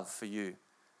would love for you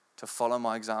to follow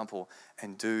my example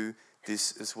and do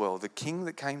this as well. The king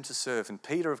that came to serve. And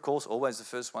Peter, of course, always the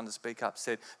first one to speak up,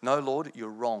 said, no, Lord, you're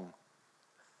wrong.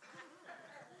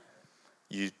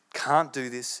 You can't do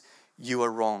this. You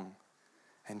are wrong.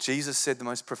 And Jesus said the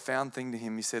most profound thing to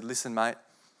him. He said, listen, mate,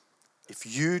 if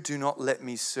you do not let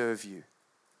me serve you,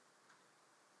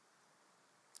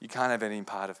 you can't have any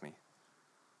part of me.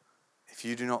 If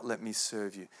you do not let me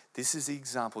serve you. This is the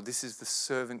example. This is the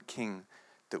servant king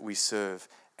that we serve.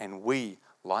 And we,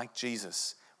 like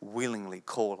Jesus, willingly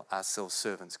call ourselves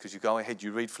servants. Because you go ahead,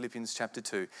 you read Philippians chapter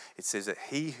 2, it says that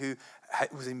he who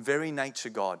was in very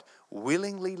nature God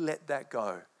willingly let that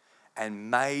go and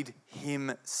made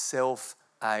himself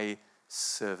a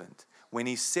servant. When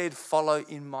he said, follow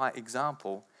in my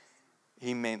example,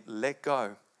 he meant let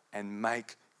go and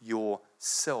make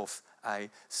yourself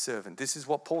a servant. This is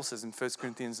what Paul says in 1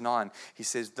 Corinthians 9. He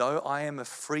says, though I am a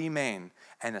free man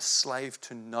and a slave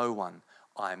to no one,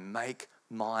 I make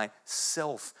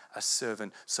myself a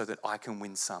servant so that I can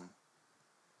win some.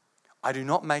 I do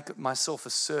not make myself a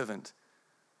servant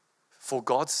for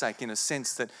God's sake, in a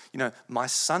sense that, my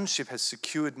sonship has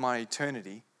secured my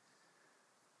eternity.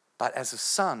 But as a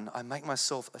son, I make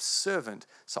myself a servant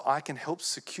so I can help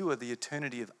secure the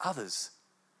eternity of others.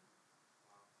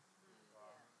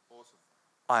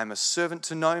 I am a servant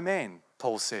to no man,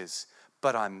 Paul says,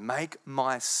 but I make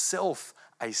myself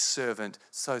a servant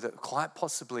so that quite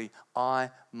possibly I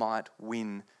might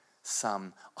win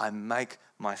some. I make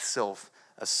myself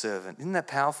a servant. Isn't that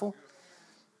powerful?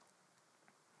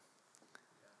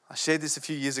 I shared this a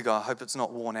few years ago. I hope it's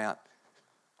not worn out.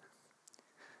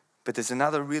 But there's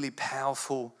another really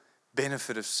powerful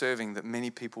benefit of serving that many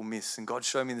people miss. And God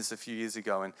showed me this a few years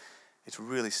ago and it's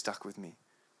really stuck with me.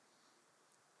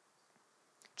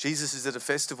 Jesus is at a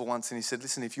festival once and he said,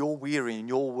 listen, if you're weary and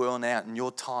you're worn out and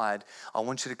you're tired, I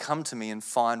want you to come to me and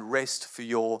find rest for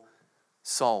your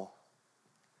soul.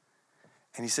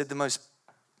 And he said the most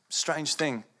strange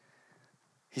thing.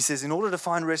 He says, in order to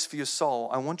find rest for your soul,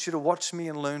 I want you to watch me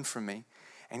and learn from me.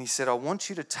 And he said, I want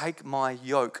you to take my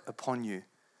yoke upon you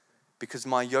because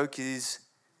my yoke is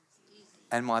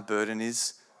and my burden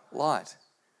is light.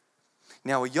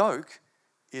 Now, a yoke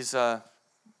is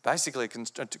basically a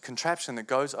contraption that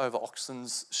goes over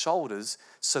oxen's shoulders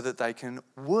so that they can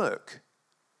work.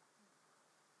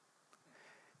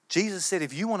 Jesus said,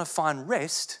 if you want to find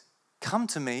rest, come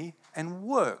to me and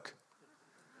work.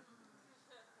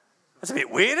 That's a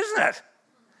bit weird, isn't it?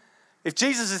 If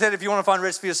Jesus had said, if you want to find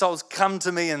rest for your souls, come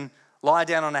to me and lie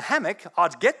down on a hammock,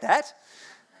 I'd get that.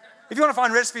 If you want to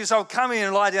find rest for your soul, come in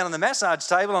and lie down on the massage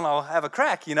table and I'll have a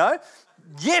crack,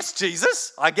 Yes,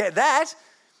 Jesus, I get that.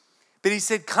 But he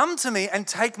said, come to me and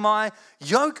take my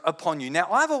yoke upon you. Now,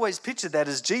 I've always pictured that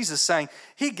as Jesus saying,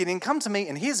 here, get in, come to me,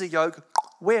 and here's a yoke,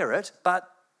 wear it, but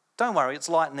don't worry, it's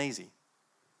light and easy.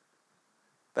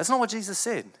 That's not what Jesus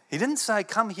said. He didn't say,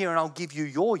 come here and I'll give you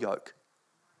your yoke.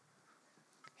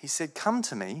 He said, come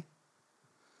to me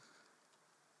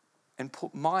and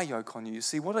put my yoke on you. You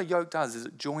see, what a yoke does is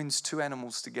it joins two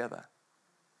animals together.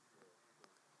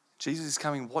 Jesus is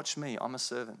coming, watch me, I'm a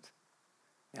servant.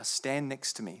 Now stand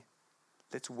next to me.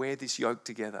 Let's wear this yoke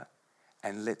together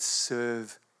and let's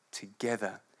serve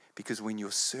together. Because when you're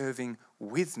serving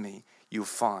with me, you'll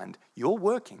find you're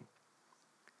working,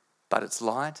 but it's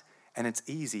light and it's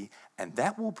easy, and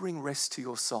that will bring rest to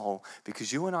your soul.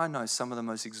 Because you and I know some of the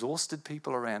most exhausted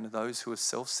people around are those who are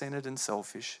self-centered and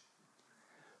selfish.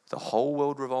 The whole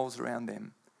world revolves around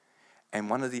them. And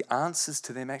one of the answers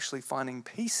to them actually finding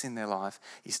peace in their life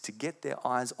is to get their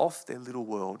eyes off their little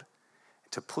world,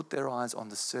 to put their eyes on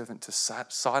the servant, to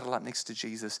sidle up next to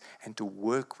Jesus and to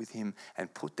work with him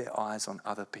and put their eyes on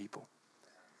other people.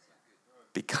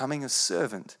 Becoming a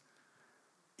servant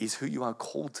is who you are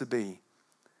called to be.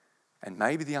 And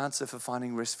maybe the answer for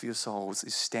finding rest for your souls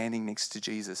is standing next to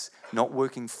Jesus, not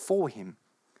working for him,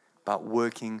 but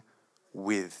working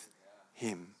with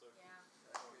him.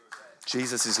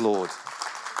 Jesus is Lord.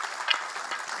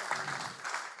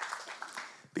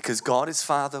 Because God is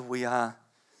Father, we are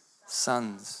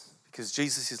sons. Because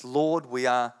Jesus is Lord, we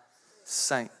are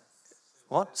saints.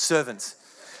 What? Servants.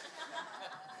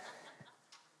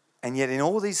 And yet in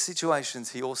all these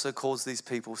situations, he also calls these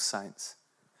people saints.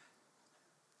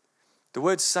 The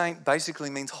word saint basically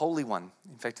means holy one.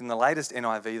 In fact, in the latest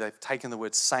NIV, they've taken the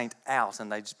word saint out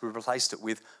and they replaced it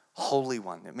with holy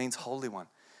one. It means holy one.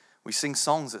 We sing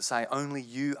songs that say, only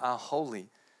you are holy.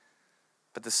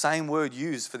 But the same word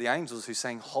used for the angels who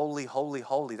sang, holy, holy,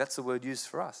 holy, that's the word used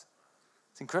for us.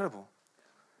 It's incredible.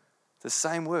 The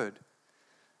same word.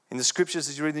 In the scriptures,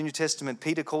 as you read the New Testament,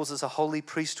 Peter calls us a holy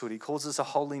priesthood. He calls us a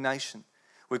holy nation.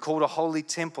 We're called a holy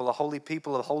temple, a holy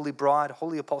people, a holy bride,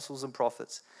 holy apostles and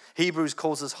prophets. Hebrews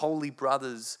calls us holy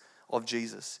brothers of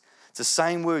Jesus. It's the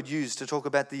same word used to talk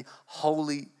about the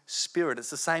Holy Spirit. It's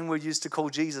the same word used to call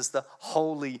Jesus the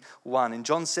Holy One. In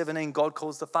John 17, God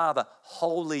calls the Father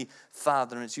Holy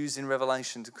Father, and it's used in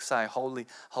Revelation to say holy,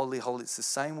 holy, holy. It's the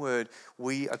same word.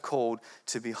 We are called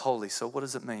to be holy. So what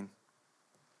does it mean?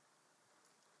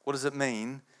 What does it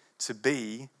mean to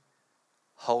be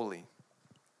holy?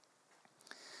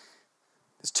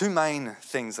 There's two main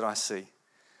things that I see.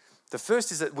 The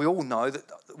first is that we all know that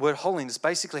the word holiness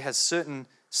basically has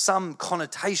some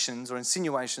connotations or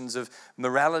insinuations of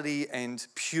morality and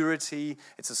purity.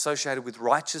 It's associated with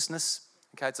righteousness.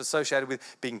 Okay, it's associated with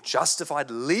being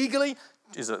justified legally.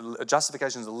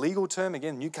 Justification is a legal term,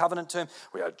 again, New Covenant term.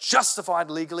 We are justified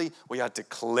legally. We are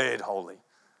declared holy.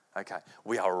 Okay,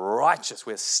 we are righteous.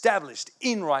 We're established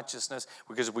in righteousness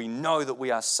because we know that we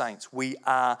are saints. We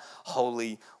are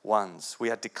holy ones.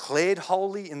 We are declared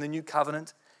holy in the new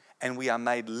covenant, and we are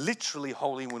made literally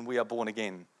holy when we are born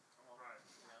again.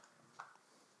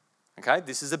 Okay,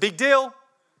 this is a big deal.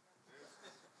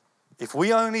 If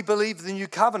we only believe the new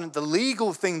covenant, the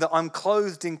legal thing that I'm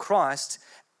clothed in Christ,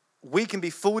 we can be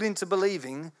fooled into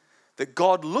believing that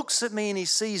God looks at me and he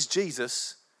sees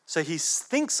Jesus. So he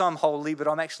thinks I'm holy, but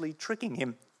I'm actually tricking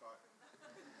him.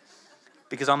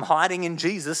 Because I'm hiding in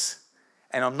Jesus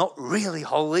and I'm not really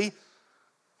holy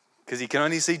because he can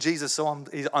only see Jesus. So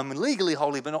I'm legally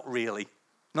holy, but not really,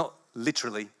 not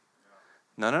literally.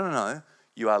 No.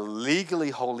 You are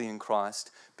legally holy in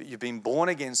Christ, but you've been born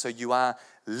again, so you are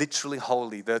literally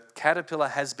holy. The caterpillar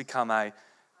has become a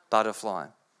butterfly.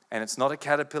 And it's not a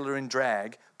caterpillar in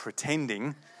drag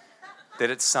pretending that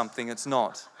it's something it's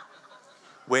not.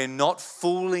 We're not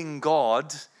fooling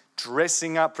God,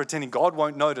 dressing up, pretending God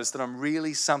won't notice that I'm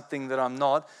really something that I'm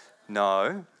not.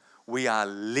 No, we are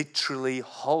literally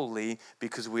holy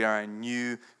because we are a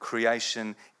new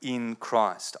creation in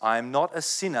Christ. I am not a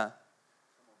sinner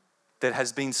that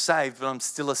has been saved, but I'm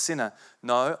still a sinner.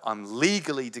 No, I'm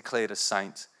legally declared a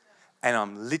saint, and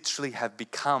I'm literally have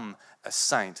become a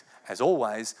saint. As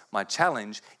always, my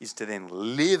challenge is to then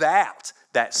live out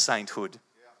that sainthood.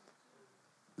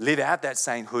 Live out that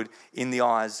sainthood in the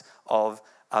eyes of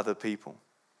other people.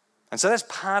 And so that's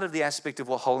part of the aspect of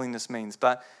what holiness means.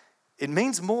 But it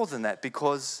means more than that,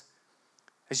 because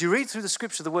as you read through the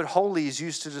scripture, the word holy is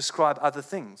used to describe other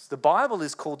things. The Bible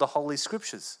is called the Holy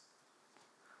Scriptures.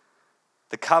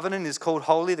 The covenant is called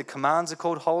holy. The commands are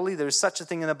called holy. There is such a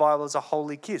thing in the Bible as a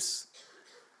holy kiss.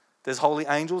 There's holy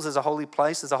angels, there's a holy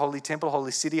place, there's a holy temple,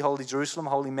 holy city, holy Jerusalem,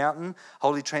 holy mountain,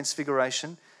 holy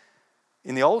transfiguration.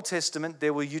 In the Old Testament,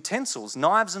 there were utensils,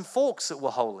 knives and forks that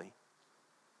were holy.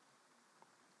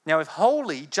 Now, if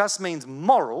holy just means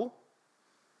moral,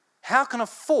 how can a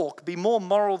fork be more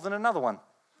moral than another one?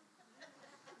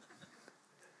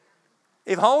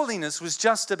 If holiness was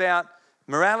just about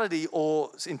morality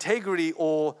or integrity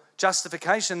or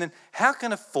justification, then how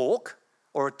can a fork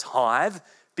or a tithe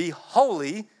be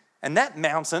holy and that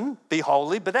mountain be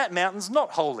holy, but that mountain's not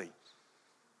holy?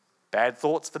 Bad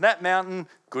thoughts for that mountain,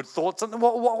 good thoughts.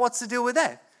 What's the deal with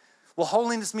that? Well,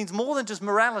 holiness means more than just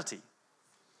morality.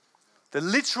 The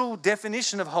literal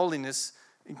definition of holiness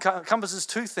encompasses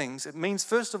two things. It means,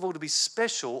 first of all, to be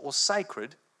special or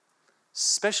sacred,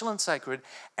 special and sacred,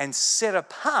 and set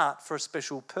apart for a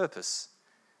special purpose.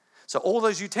 So all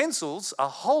those utensils are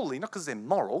holy, not because they're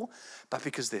moral, but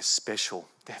because they're special,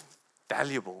 they're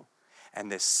valuable, and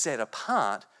they're set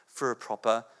apart for a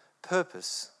proper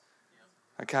purpose.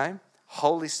 Okay?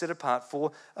 Holy, set apart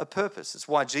for a purpose. It's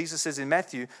why Jesus says in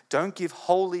Matthew, don't give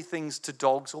holy things to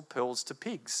dogs or pearls to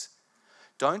pigs.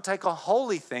 Don't take a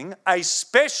holy thing, a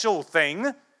special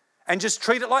thing, and just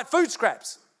treat it like food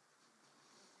scraps.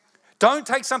 Don't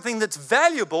take something that's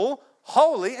valuable,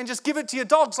 holy, and just give it to your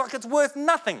dogs like it's worth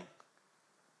nothing.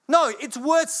 No, it's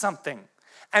worth something.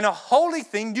 And a holy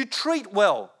thing you treat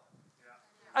well.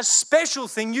 A special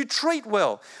thing you treat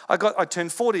well. I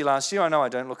turned 40 last year. I know I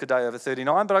don't look a day over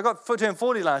 39, but I turned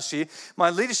 40 last year. My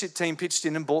leadership team pitched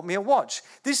in and bought me a watch.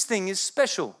 This thing is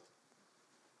special.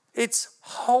 It's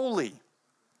holy.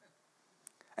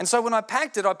 And so when I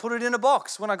packed it, I put it in a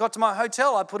box. When I got to my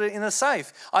hotel, I put it in a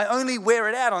safe. I only wear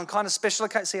it out on kind of special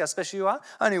occasions. See how special you are?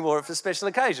 I only wore it for special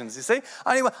occasions, you see?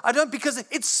 I don't because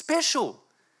it's special.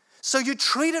 So you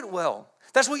treat it well.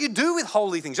 That's what you do with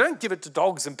holy things. You don't give it to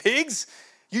dogs and pigs.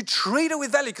 You treat it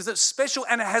with value because it's special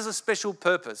and it has a special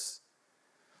purpose.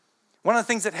 One of the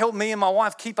things that helped me and my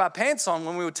wife keep our pants on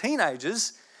when we were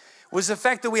teenagers was the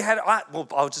fact that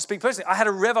I'll just speak personally. I had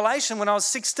a revelation when I was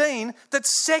 16 that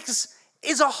sex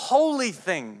is a holy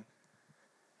thing.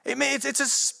 It's a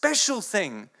special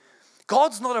thing.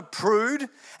 God's not a prude,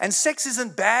 and sex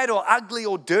isn't bad or ugly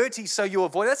or dirty, so you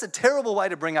avoid it. That's a terrible way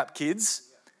to bring up kids.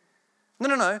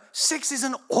 No. Sex is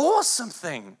an awesome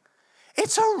thing.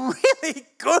 It's a really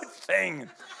good thing.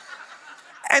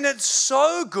 And it's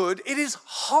so good, it is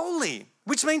holy,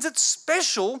 which means it's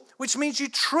special, which means you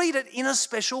treat it in a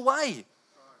special way.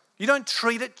 You don't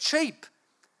treat it cheap.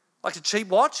 Like a cheap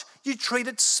watch, you treat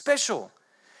it special.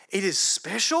 It is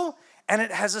special and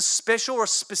it has a special or a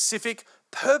specific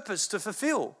purpose to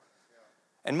fulfill.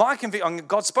 And my conviction,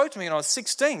 God spoke to me when I was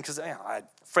 16 because I had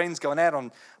friends going out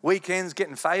on weekends,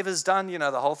 getting favors done,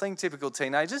 the whole thing, typical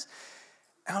teenagers.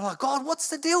 And I'm like, God, what's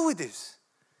the deal with this?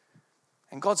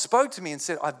 And God spoke to me and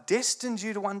said, I've destined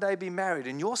you to one day be married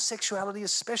and your sexuality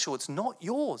is special. It's not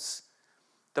yours.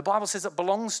 The Bible says it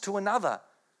belongs to another.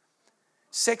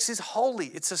 Sex is holy.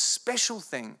 It's a special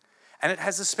thing. And it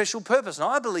has a special purpose. And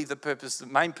I believe the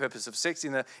main purpose of sex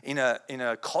in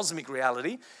a cosmic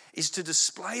reality is to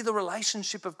display the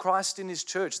relationship of Christ in his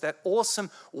church, that awesome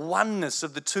oneness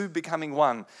of the two becoming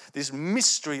one, this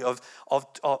mystery of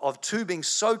two being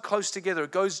so close together,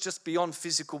 it goes just beyond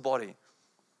physical body.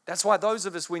 That's why those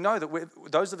of us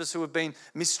who have been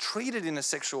mistreated in a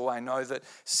sexual way know that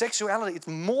sexuality, it's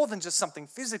more than just something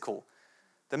physical.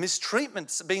 The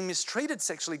mistreatment, being mistreated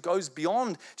sexually goes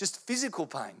beyond just physical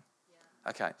pain.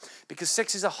 Okay, because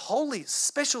sex is a holy,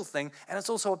 special thing, and it's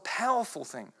also a powerful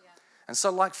thing. Yeah. And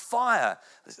so like fire,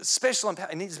 special and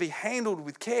powerful, it needs to be handled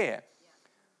with care.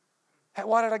 Yeah.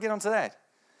 Why did I get onto that?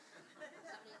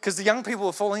 Because the young people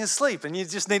are falling asleep, and you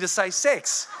just need to say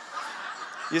sex,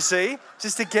 you see,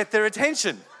 just to get their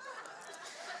attention.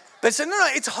 But so, no,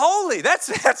 it's holy. That's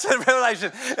a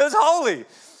revelation. It was holy.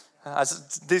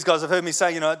 These guys have heard me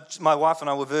say, my wife and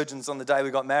I were virgins on the day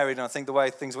we got married, and I think the way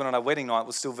things went on our wedding night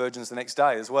was still virgins the next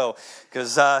day as well,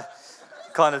 because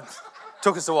kind of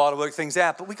took us a while to work things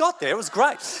out, but we got there. It was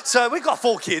great. So we got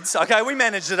 4 kids, okay? We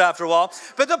managed it after a while.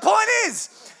 But the point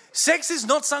is, sex is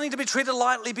not something to be treated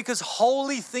lightly because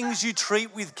holy things you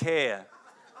treat with care.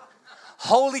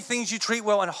 Holy things you treat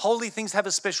well, and holy things have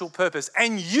a special purpose.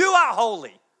 And you are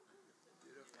holy.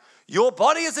 Your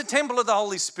body is a temple of the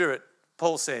Holy Spirit.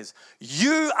 Paul says,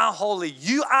 you are holy.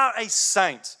 You are a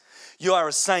saint. You are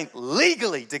a saint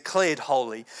legally declared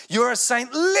holy. You are a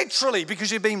saint literally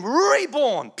because you've been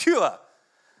reborn pure.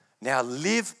 Now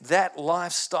live that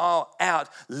lifestyle out.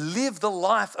 Live the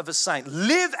life of a saint.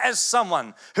 Live as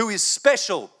someone who is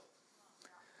special,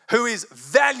 who is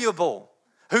valuable,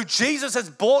 who Jesus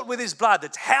has bought with his blood.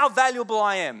 That's how valuable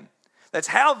I am. That's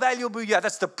how valuable you are.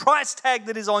 That's the price tag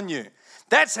that is on you.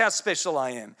 That's how special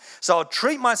I am. So I'll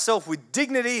treat myself with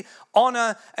dignity,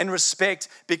 honor, and respect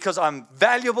because I'm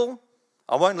valuable.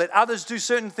 I won't let others do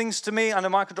certain things to me under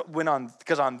my control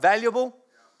because I'm valuable.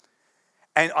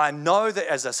 And I know that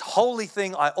as a holy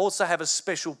thing, I also have a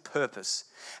special purpose.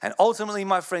 And ultimately,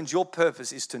 my friends, your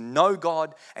purpose is to know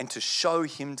God and to show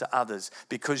him to others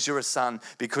because you're a son,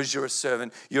 because you're a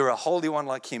servant, you're a holy one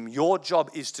like him. Your job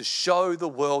is to show the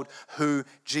world who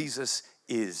Jesus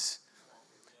is.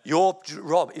 Your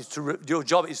job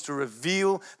is to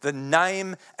reveal the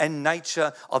name and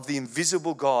nature of the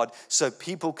invisible God so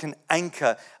people can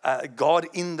anchor God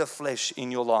in the flesh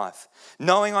in your life.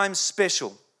 Knowing I'm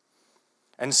special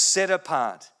and set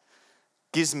apart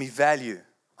gives me value.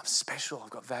 I'm special,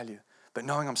 I've got value. But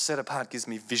knowing I'm set apart gives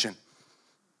me vision.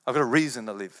 I've got a reason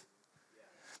to live.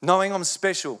 Knowing I'm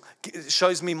special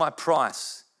shows me my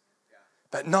price.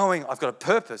 But knowing I've got a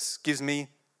purpose gives me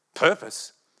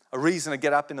purpose. A reason to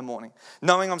get up in the morning.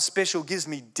 Knowing I'm special gives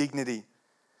me dignity.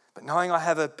 But knowing I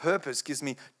have a purpose gives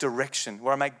me direction,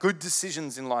 where I make good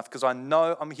decisions in life because I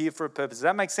know I'm here for a purpose. Does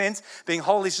that make sense? Being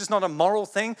holy is just not a moral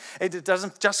thing. It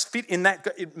doesn't just fit in that.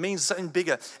 It means something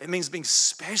bigger. It means being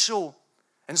special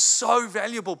and so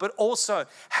valuable, but also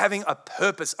having a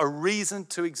purpose, a reason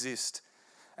to exist.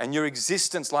 And your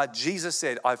existence, like Jesus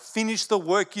said, I've finished the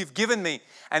work you've given me.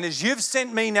 And as you've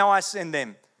sent me, now I send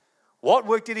them. What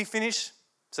work did he finish?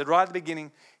 Said right at the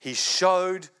beginning, he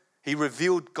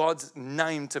revealed God's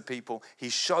name to people. He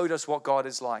showed us what God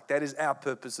is like. That is our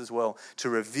purpose as well, to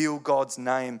reveal God's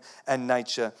name and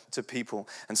nature to people.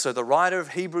 And so the writer of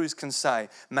Hebrews can say,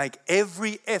 make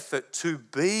every effort to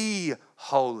be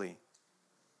holy.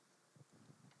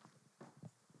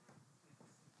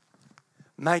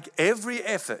 Make every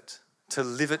effort to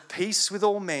live at peace with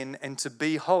all men and to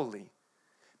be holy,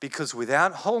 because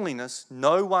without holiness,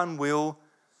 no one will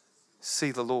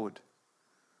see the Lord.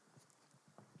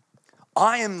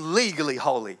 I am legally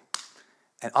holy,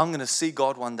 and I'm going to see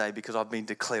God one day because I've been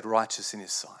declared righteous in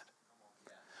His sight.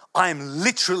 I am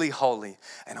literally holy,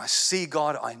 and I see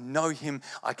God, I know Him,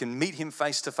 I can meet Him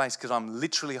face to face because I'm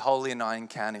literally holy and I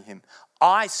encounter Him.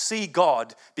 I see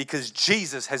God because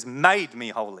Jesus has made me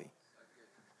holy.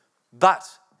 But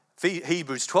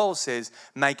Hebrews 12 says,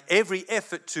 make every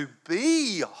effort to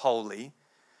be holy,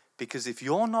 because if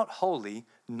you're not holy,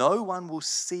 no one will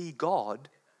see God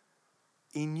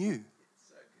in you.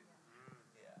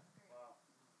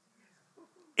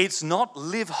 It's not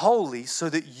live holy so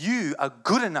that you are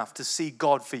good enough to see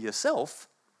God for yourself.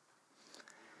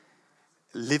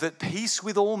 Live at peace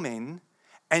with all men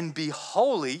and be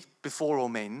holy before all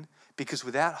men, because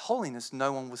without holiness,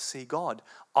 no one will see God.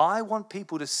 I want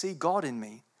people to see God in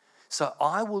me, so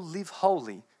I will live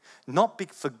holy, not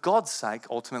for God's sake,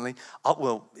 ultimately.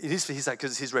 Well, it is for His sake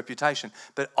because it's His reputation,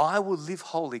 but I will live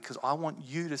holy because I want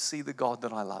you to see the God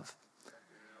that I love.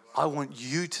 I want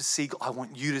you to see God. I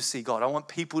want you to see God. I want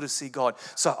people to see God.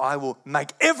 So I will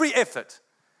make every effort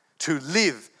to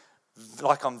live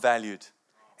like I'm valued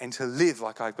and to live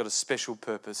like I've got a special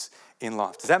purpose in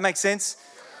life. Does that make sense?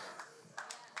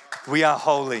 We are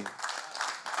holy.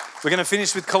 We're going to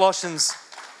finish with Colossians.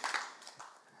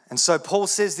 And so Paul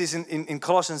says this in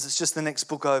Colossians. It's just the next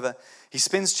book over. He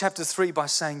spends chapter 3 by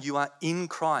saying you are in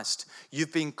Christ.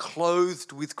 You've been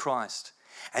clothed with Christ.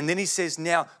 And then he says,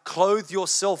 now clothe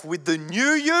yourself with the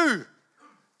new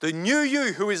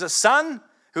you who is a son,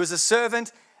 who is a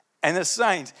servant and a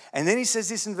saint. And then he says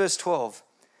this in verse 12,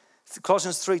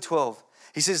 Colossians 3:12.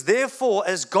 He says, therefore,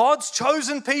 as God's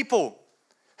chosen people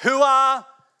who are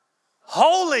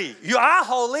holy, you are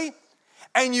holy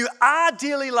and you are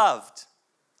dearly loved,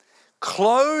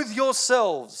 clothe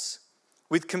yourselves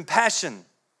with compassion,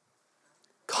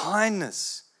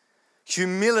 kindness,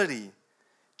 humility,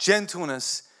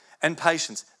 gentleness, and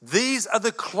patience. These are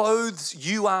the clothes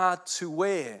you are to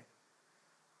wear.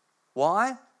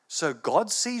 Why? So God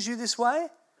sees you this way?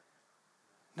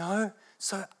 No,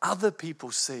 so other people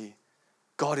see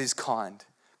God is kind.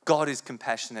 God is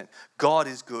compassionate. God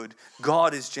is good.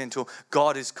 God is gentle.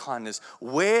 God is kindness.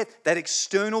 Wear that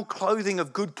external clothing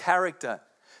of good character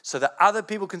so that other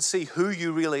people can see who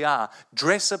you really are.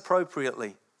 Dress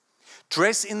appropriately.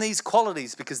 Dress in these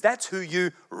qualities because that's who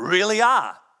you really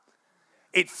are.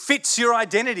 It fits your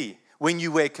identity when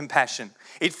you wear compassion.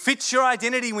 It fits your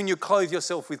identity when you clothe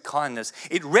yourself with kindness.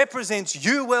 It represents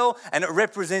you well, and it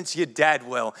represents your dad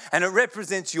well, and it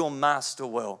represents your master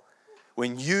well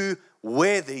when you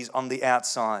wear these on the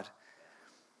outside.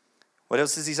 What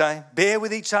else does he say? Bear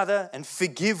with each other and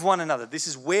forgive one another. This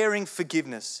is wearing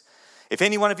forgiveness. If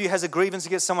any one of you has a grievance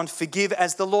against someone, forgive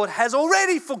as the Lord has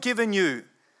already forgiven you.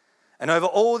 And over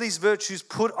all these virtues,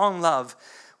 put on love,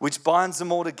 which binds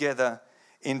them all together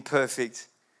in perfect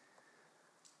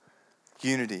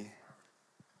unity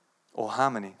or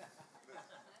harmony.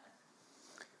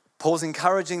 Paul's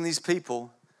encouraging these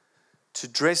people to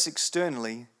dress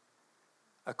externally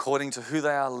according to who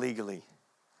they are legally,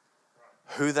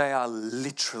 who they are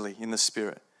literally in the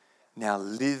Spirit. Now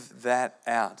live that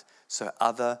out so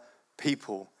other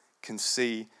people can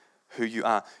see who you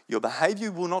are. Your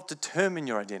behavior will not determine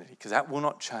your identity because that will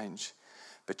not change.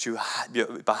 But your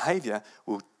behavior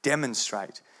will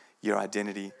demonstrate your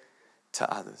identity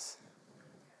to others.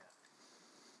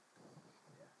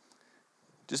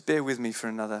 Just bear with me for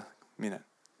another minute.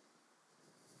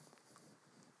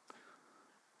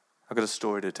 I've got a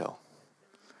story to tell.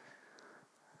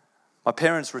 My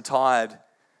parents retired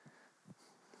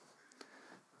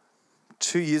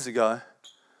 2 years ago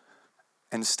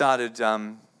and started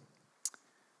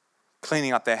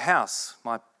cleaning up their house.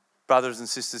 My brothers and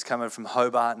sisters came over from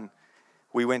Hobart and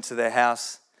we went to their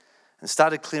house and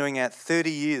started clearing out 30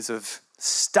 years of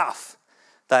stuff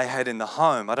they had in the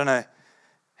home. I don't know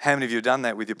how many of you have done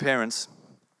that with your parents,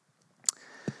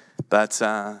 but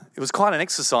it was quite an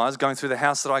exercise going through the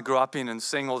house that I grew up in and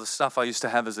seeing all the stuff I used to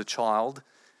have as a child,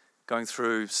 going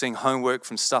through seeing homework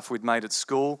from stuff we'd made at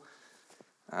school,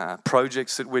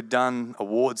 projects that we'd done,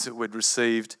 awards that we'd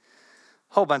received,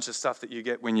 a whole bunch of stuff that you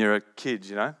get when you're a kid,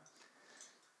 you know.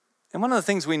 And one of the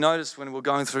things we noticed when we were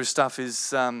going through stuff is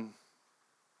some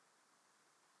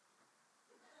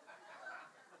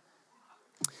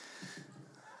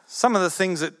of the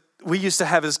things that we used to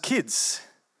have as kids.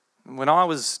 When I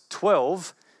was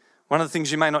 12, one of the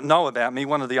things you may not know about me,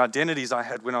 one of the identities I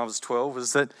had when I was 12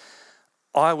 was that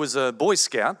I was a Boy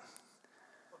Scout,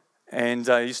 and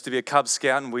I used to be a Cub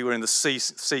Scout, and we were in the C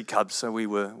Cubs, so we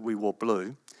wore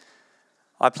blue.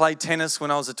 I played tennis when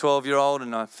I was a 12-year-old,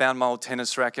 and I found my old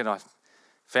tennis racket. I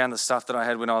found the stuff that I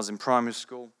had when I was in primary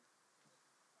school.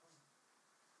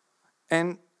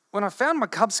 And when I found my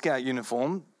Cub Scout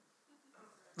uniform,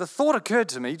 the thought occurred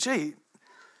to me, gee,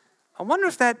 I wonder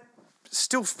if that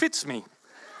still fits me.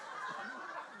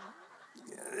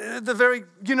 The very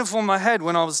uniform I had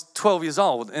when I was 12 years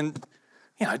old. And,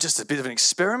 just a bit of an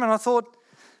experiment. I thought,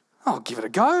 I'll give it a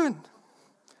go. And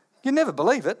you'd never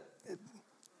believe it.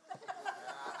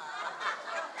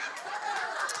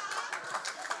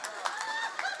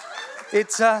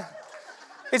 It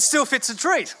still fits a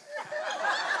treat.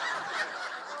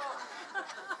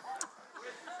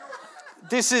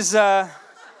 This is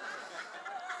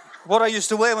what I used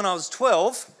to wear when I was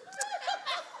 12.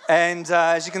 And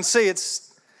as you can see,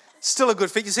 it's still a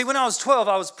good fit. You see, when I was 12,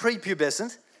 I was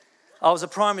prepubescent. I was a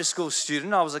primary school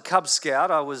student. I was a Cub Scout.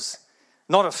 I was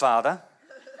not a father.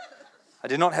 I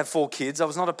did not have 4 kids. I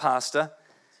was not a pastor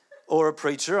or a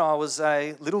preacher. I was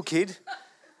a little kid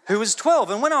who was 12.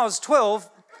 And when I was 12,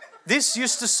 this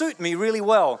used to suit me really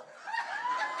well.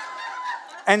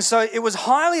 And so it was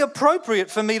highly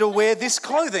appropriate for me to wear this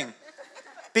clothing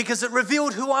because it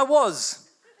revealed who I was.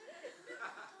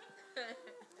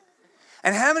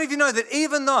 And how many of you know that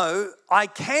even though I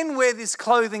can wear this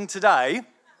clothing today,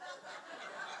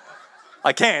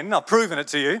 I've proven it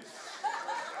to you.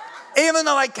 Even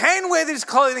though I can wear this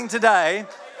clothing today,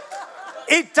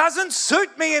 it doesn't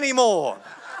suit me anymore.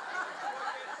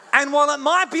 And while it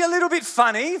might be a little bit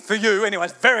funny for you, anyway,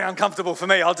 it's very uncomfortable for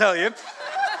me, I'll tell you.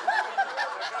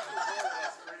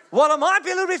 While it might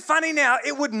be a little bit funny now,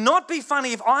 it would not be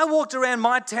funny if I walked around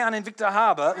my town in Victor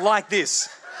Harbor like this.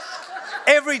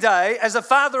 Every day, as a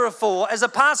father of 4, as a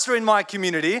pastor in my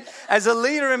community, as a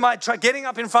leader in my getting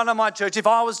up in front of my church, if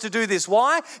I was to do this.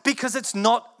 Why? Because it's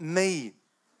not me.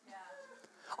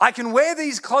 I can wear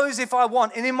these clothes if I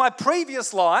want. And in my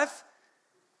previous life,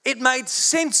 it made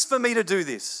sense for me to do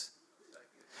this.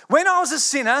 When I was a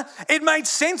sinner, it made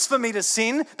sense for me to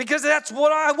sin because that's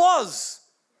what I was.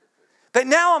 But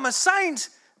now I'm a saint,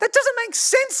 that doesn't make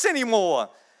sense anymore.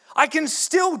 I can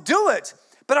still do it,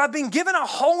 but I've been given a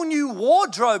whole new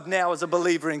wardrobe now as a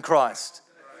believer in Christ.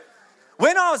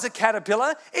 When I was a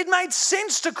caterpillar, it made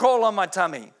sense to crawl on my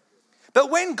tummy. But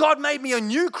when God made me a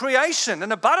new creation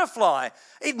and a butterfly,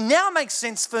 it now makes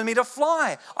sense for me to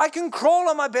fly. I can crawl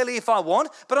on my belly if I want,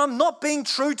 but I'm not being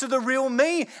true to the real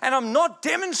me, and I'm not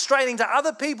demonstrating to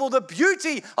other people the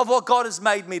beauty of what God has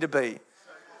made me to be.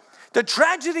 The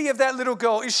tragedy of that little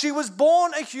girl is she was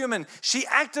born a human. She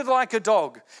acted like a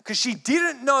dog because she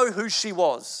didn't know who she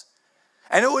was.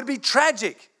 And it would be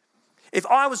tragic if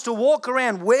I was to walk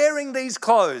around wearing these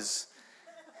clothes,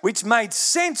 which made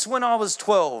sense when I was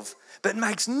 12, but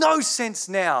makes no sense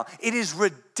now. It is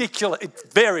ridiculous. It's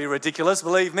very ridiculous,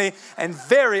 believe me, and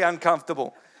very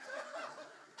uncomfortable.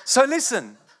 So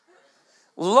listen,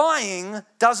 lying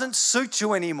doesn't suit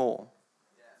you anymore.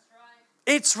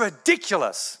 It's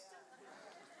ridiculous.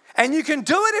 And you can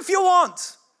do it if you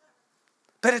want,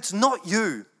 but it's not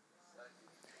you.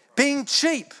 Being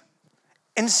cheap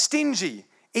and stingy,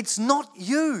 it's not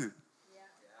you.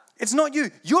 It's not you.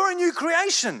 You're a new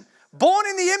creation, born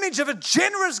in the image of a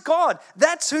generous God.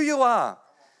 That's who you are.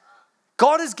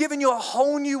 God has given you a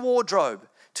whole new wardrobe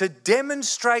to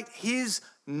demonstrate His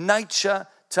nature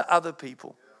to other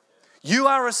people. You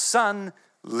are a son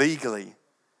legally,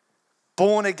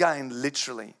 born again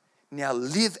literally. Now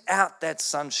live out that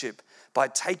sonship by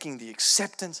taking the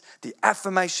acceptance, the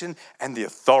affirmation, and the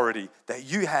authority that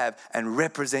you have and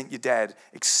represent your dad,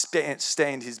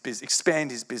 expand his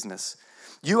business.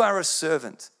 You are a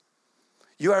servant.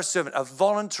 You are a servant, a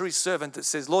voluntary servant that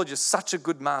says, Lord, you're such a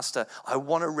good master. I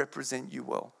want to represent you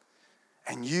well.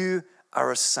 And you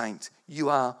are a saint. You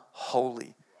are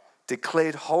holy,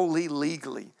 declared holy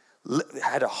legally,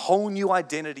 had a whole new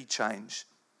identity change.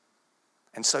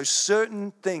 And so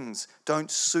certain things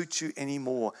don't suit you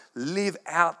anymore. Live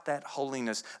out that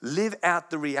holiness. Live out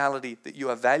the reality that you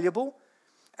are valuable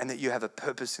and that you have a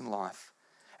purpose in life.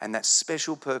 And that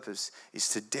special purpose is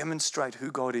to demonstrate who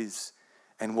God is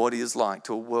and what He is like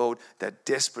to a world that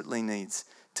desperately needs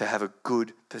to have a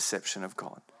good perception of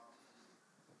God.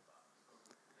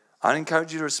 I'd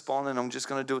encourage you to respond, and I'm just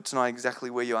going to do it tonight exactly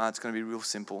where you are. It's going to be real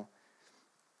simple.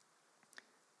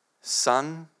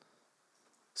 son,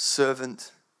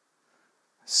 servant,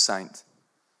 saint.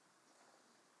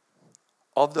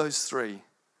 Of those three,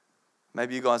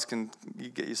 maybe you guys can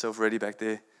get yourself ready back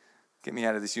there. Get me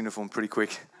out of this uniform pretty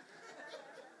quick.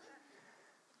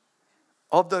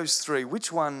 Of those three,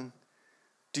 which one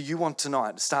do you want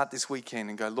tonight to start this weekend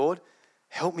and go, Lord,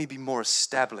 help me be more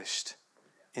established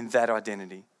in that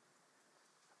identity?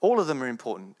 All of them are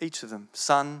important, each of them.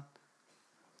 Son,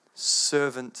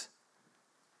 servant,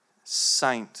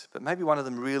 saint. But maybe one of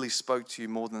them really spoke to you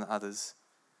more than the others.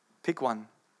 Pick one.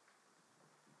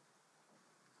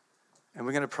 And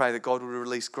we're going to pray that God will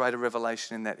release greater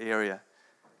revelation in that area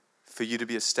for you to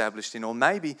be established in. Or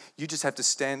maybe you just have to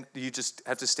stand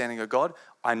and go, God,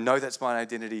 I know that's my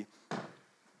identity.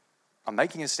 I'm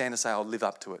making a stand to say I'll live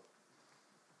up to it,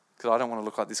 because I don't want to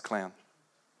look like this clown.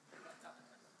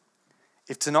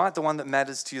 If tonight the one that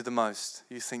matters to you the most,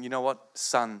 you think, you know what,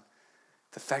 son,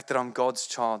 the fact that I'm God's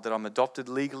child, that I'm adopted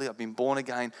legally, I've been born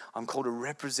again, I'm called to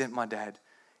represent my dad.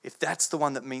 If that's the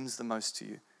one that means the most to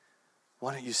you,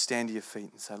 why don't you stand to your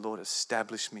feet and say, Lord,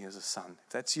 establish me as a son.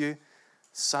 If that's you,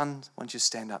 son, why don't you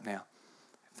stand up now?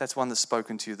 If that's one that's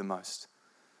spoken to you the most.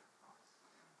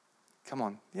 Come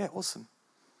on. Yeah, awesome.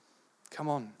 Come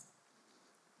on.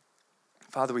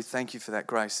 Father, we thank you for that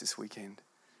grace this weekend.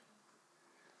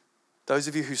 Those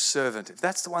of you who servant, if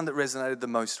that's the one that resonated the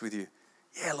most with you,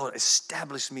 yeah, Lord,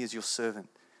 establish me as your servant.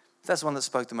 If that's the one that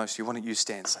spoke the most to you, why don't you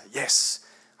stand and say, yes,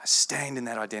 I stand in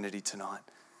that identity tonight.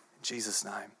 In Jesus'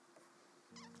 name.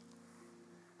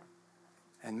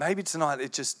 And maybe tonight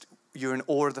you're in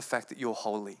awe of the fact that you're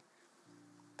holy.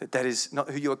 That is not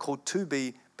who you are called to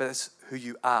be, but that's who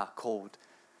you are called.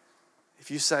 If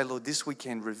you say, Lord, this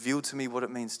weekend reveal to me what it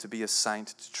means to be a saint,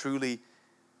 to truly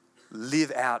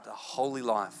live out a holy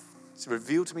life. To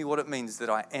reveal to me what it means that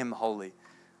I am holy.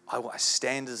 I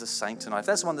stand as a saint tonight. If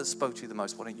that's the one that spoke to you the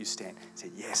most, why don't you stand and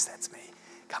say, yes, that's me.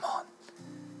 Come on.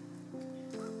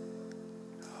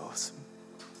 Awesome.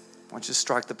 Why don't you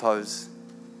strike the pose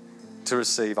to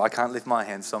receive? I can't lift my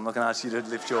hand, so I'm not going to ask you to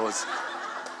lift yours.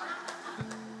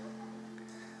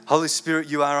 Holy Spirit,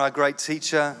 you are our great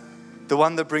teacher, the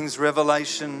one that brings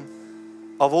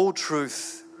revelation of all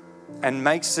truth and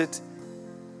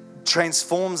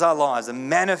transforms our lives and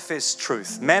manifests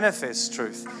truth.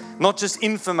 Not just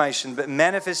information, but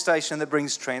manifestation that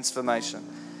brings transformation.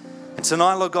 And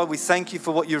tonight, Lord God, we thank you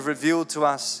for what you've revealed to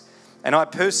us. And I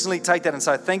personally take that and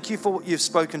say, thank you for what you've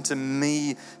spoken to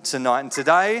me tonight. And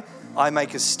today, I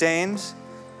make a stand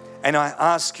and I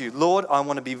ask you, Lord, I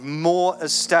want to be more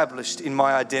established in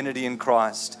my identity in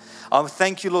Christ. I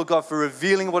thank you, Lord God, for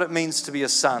revealing what it means to be a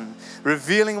son,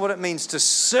 revealing what it means to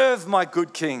serve my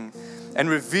good King, and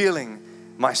revealing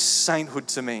my sainthood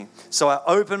to me. So I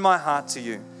open my heart to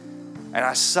you and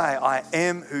I say, I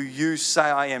am who you say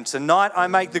I am. Tonight, I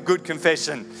make the good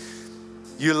confession.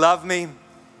 You love me,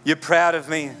 you're proud of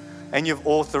me, and you've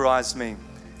authorized me.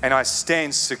 And I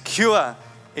stand secure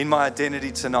in my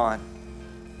identity tonight.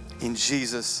 In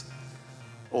Jesus'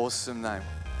 awesome name.